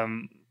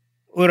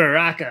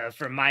 Uraraka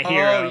from My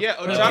Hero. Oh yeah,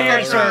 Her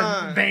parents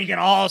Ochaka. are banking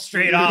all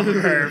straight off of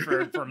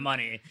her for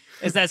money.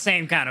 It's that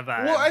same kind of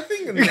vibe. Well, I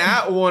think in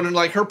that one,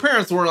 like her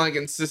parents weren't like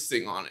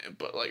insisting on it,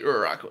 but like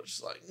Uraraka was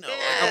just like, no, like,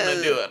 I'm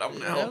gonna do it. I'm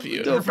gonna help you.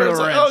 And Do it her for the parents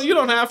like, rent. oh, you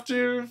don't have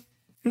to.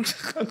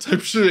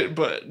 Type shit,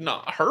 but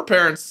nah, her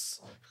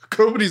parents,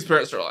 Kobani's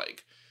parents are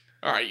like,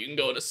 all right, you can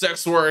go into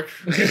sex work,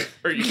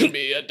 or you can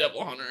be a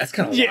devil hunter. That's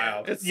kind of Yeah.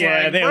 wild. It's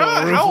Yeah, like, they were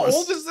bruh, how ruthless.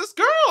 old is this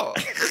girl?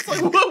 It's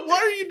like,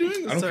 why are you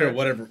doing this? I don't to care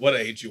her? what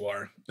age you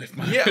are. If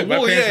my, Yeah, if my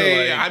well, parents are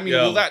yeah. like, I mean, yo,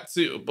 well, that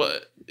too,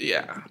 but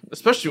yeah,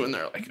 especially when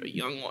they're like a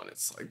young one,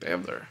 it's like they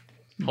have their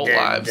whole They're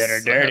lives ahead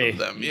of dirty.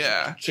 them.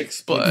 Yeah,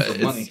 chicks but for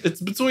money.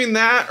 it's between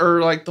that or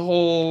like the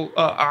whole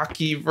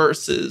Aki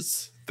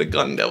versus the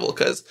Gun Devil,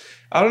 because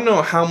I don't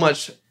know how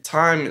much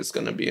time is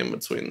going to be in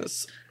between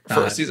this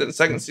first season and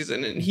second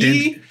season, and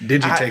he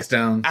Digi takes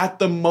down. at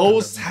the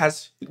most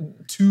has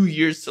 2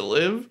 years to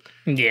live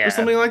yeah. or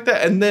something like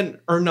that, and then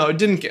or no, it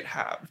didn't get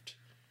halved.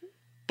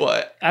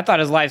 But I thought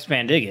his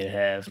lifespan did get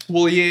halved.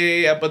 well,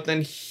 yeah. But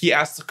then he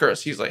asked the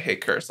curse. He's like, "Hey,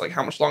 curse, like,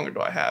 how much longer do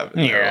I have?"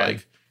 And they're Yeah.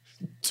 like,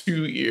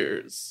 2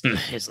 years.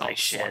 It's like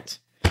shit.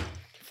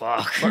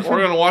 Fuck. Like,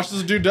 we're gonna watch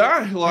this dude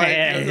die. Like,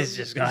 Yeah, it's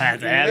just gonna have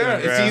to happen, Yeah,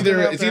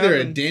 bro. It's either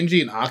a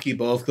Denji and Aki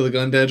both kill the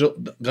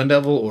gun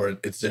devil, or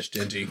it's just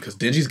Denji because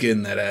Denji's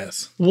getting that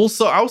ass. Well,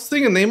 so I was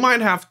thinking they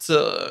might have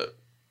to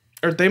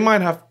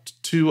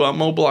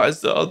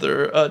mobilize the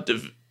other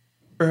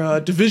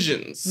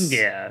divisions.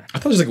 Yeah. I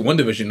thought it was like one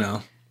division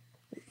now.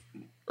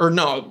 Or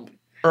no.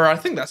 Or I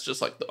think that's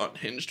just like the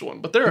unhinged one,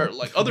 but there are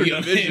like other The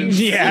divisions. Unhinged.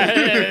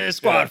 Yeah.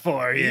 Squad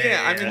 4. Yeah.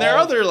 Yeah, I mean there are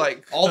other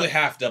like All the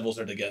half devils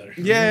are together.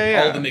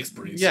 yeah. All the mixed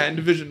breeds. Yeah, in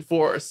Division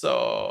 4.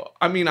 So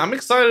I mean I'm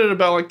excited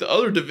about like the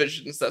other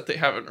divisions that they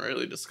haven't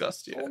really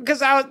discussed yet.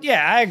 Because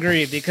I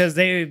agree, because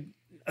they,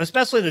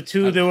 especially the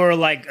two that were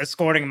like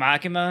escorting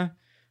Makima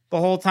the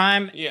whole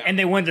time, Yeah. and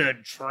they went to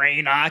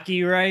train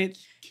Aki, right?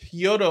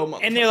 Kyoto,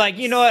 And they're like,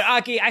 you know what,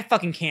 Aki, I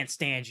fucking can't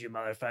stand you,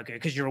 motherfucker,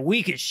 because you're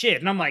weak as shit.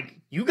 And I'm like,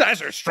 you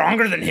guys are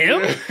stronger than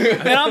him?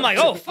 And I'm like,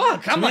 oh,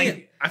 fuck. I'm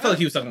like, I felt like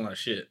he was talking a lot of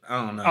shit.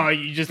 I don't know. oh,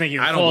 you just think he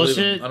was I full don't of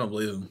believe him. shit? I don't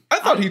believe him. I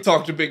thought he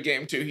talked a big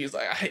game too. He's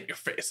like, I hate your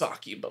face,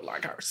 Aki, but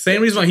like I respect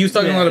Same reason why he was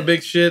talking Yeah. a lot of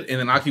big shit, and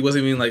then Aki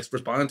wasn't even like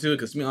responding to it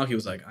because to me Aki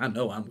was like, I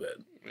know I'm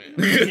good.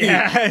 you.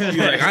 Yeah. He's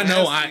like,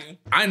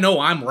 I know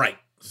I'm right.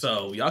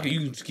 So y'all can, you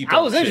can just keep. I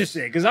was talking shit.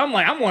 interested, because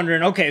I'm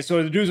wondering, okay,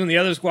 so the dudes in the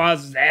other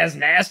squads is as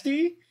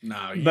nasty?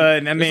 Nah,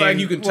 But, I mean, it's like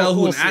you can tell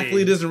who we'll an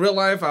athlete see. is in real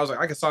life. I was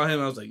like, I saw him.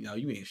 I was like, no,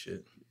 you ain't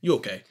shit. You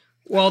okay?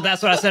 Well,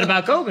 that's what I said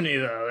about Kobani,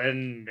 though.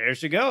 And there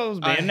she goes,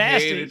 being I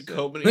nasty. hated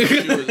Kobani.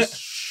 She was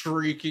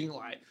shrieking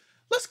like,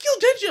 "Let's kill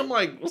Denji!" I'm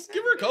like, "Let's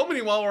give her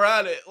Kobani while we're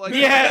at it." Like,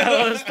 Yeah,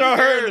 let's throw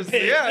her in the cares?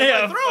 pit. Yeah, Yeah,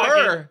 like, throw fuck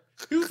her.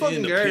 Who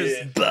fucking the cares?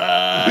 pit.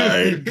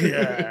 Bug.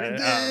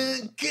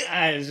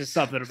 It's just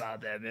something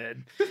about that,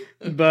 man.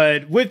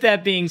 But with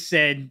that being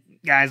said,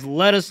 guys,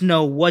 let us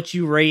know what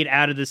you rate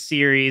out of the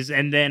series.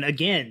 And then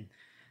again,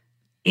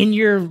 in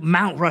your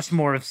Mount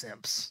Rushmore of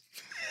simps,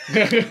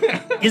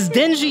 is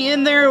Denji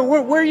in there?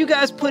 Where are you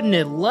guys putting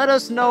it? Let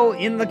us know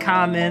in the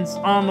comments,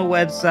 on the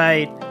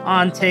website,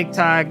 on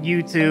TikTok,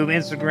 YouTube,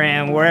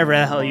 Instagram, wherever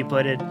the hell you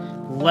put it.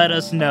 Let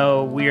us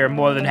know. We are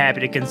more than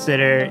happy to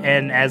consider.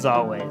 And as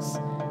always,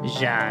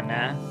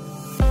 Jana.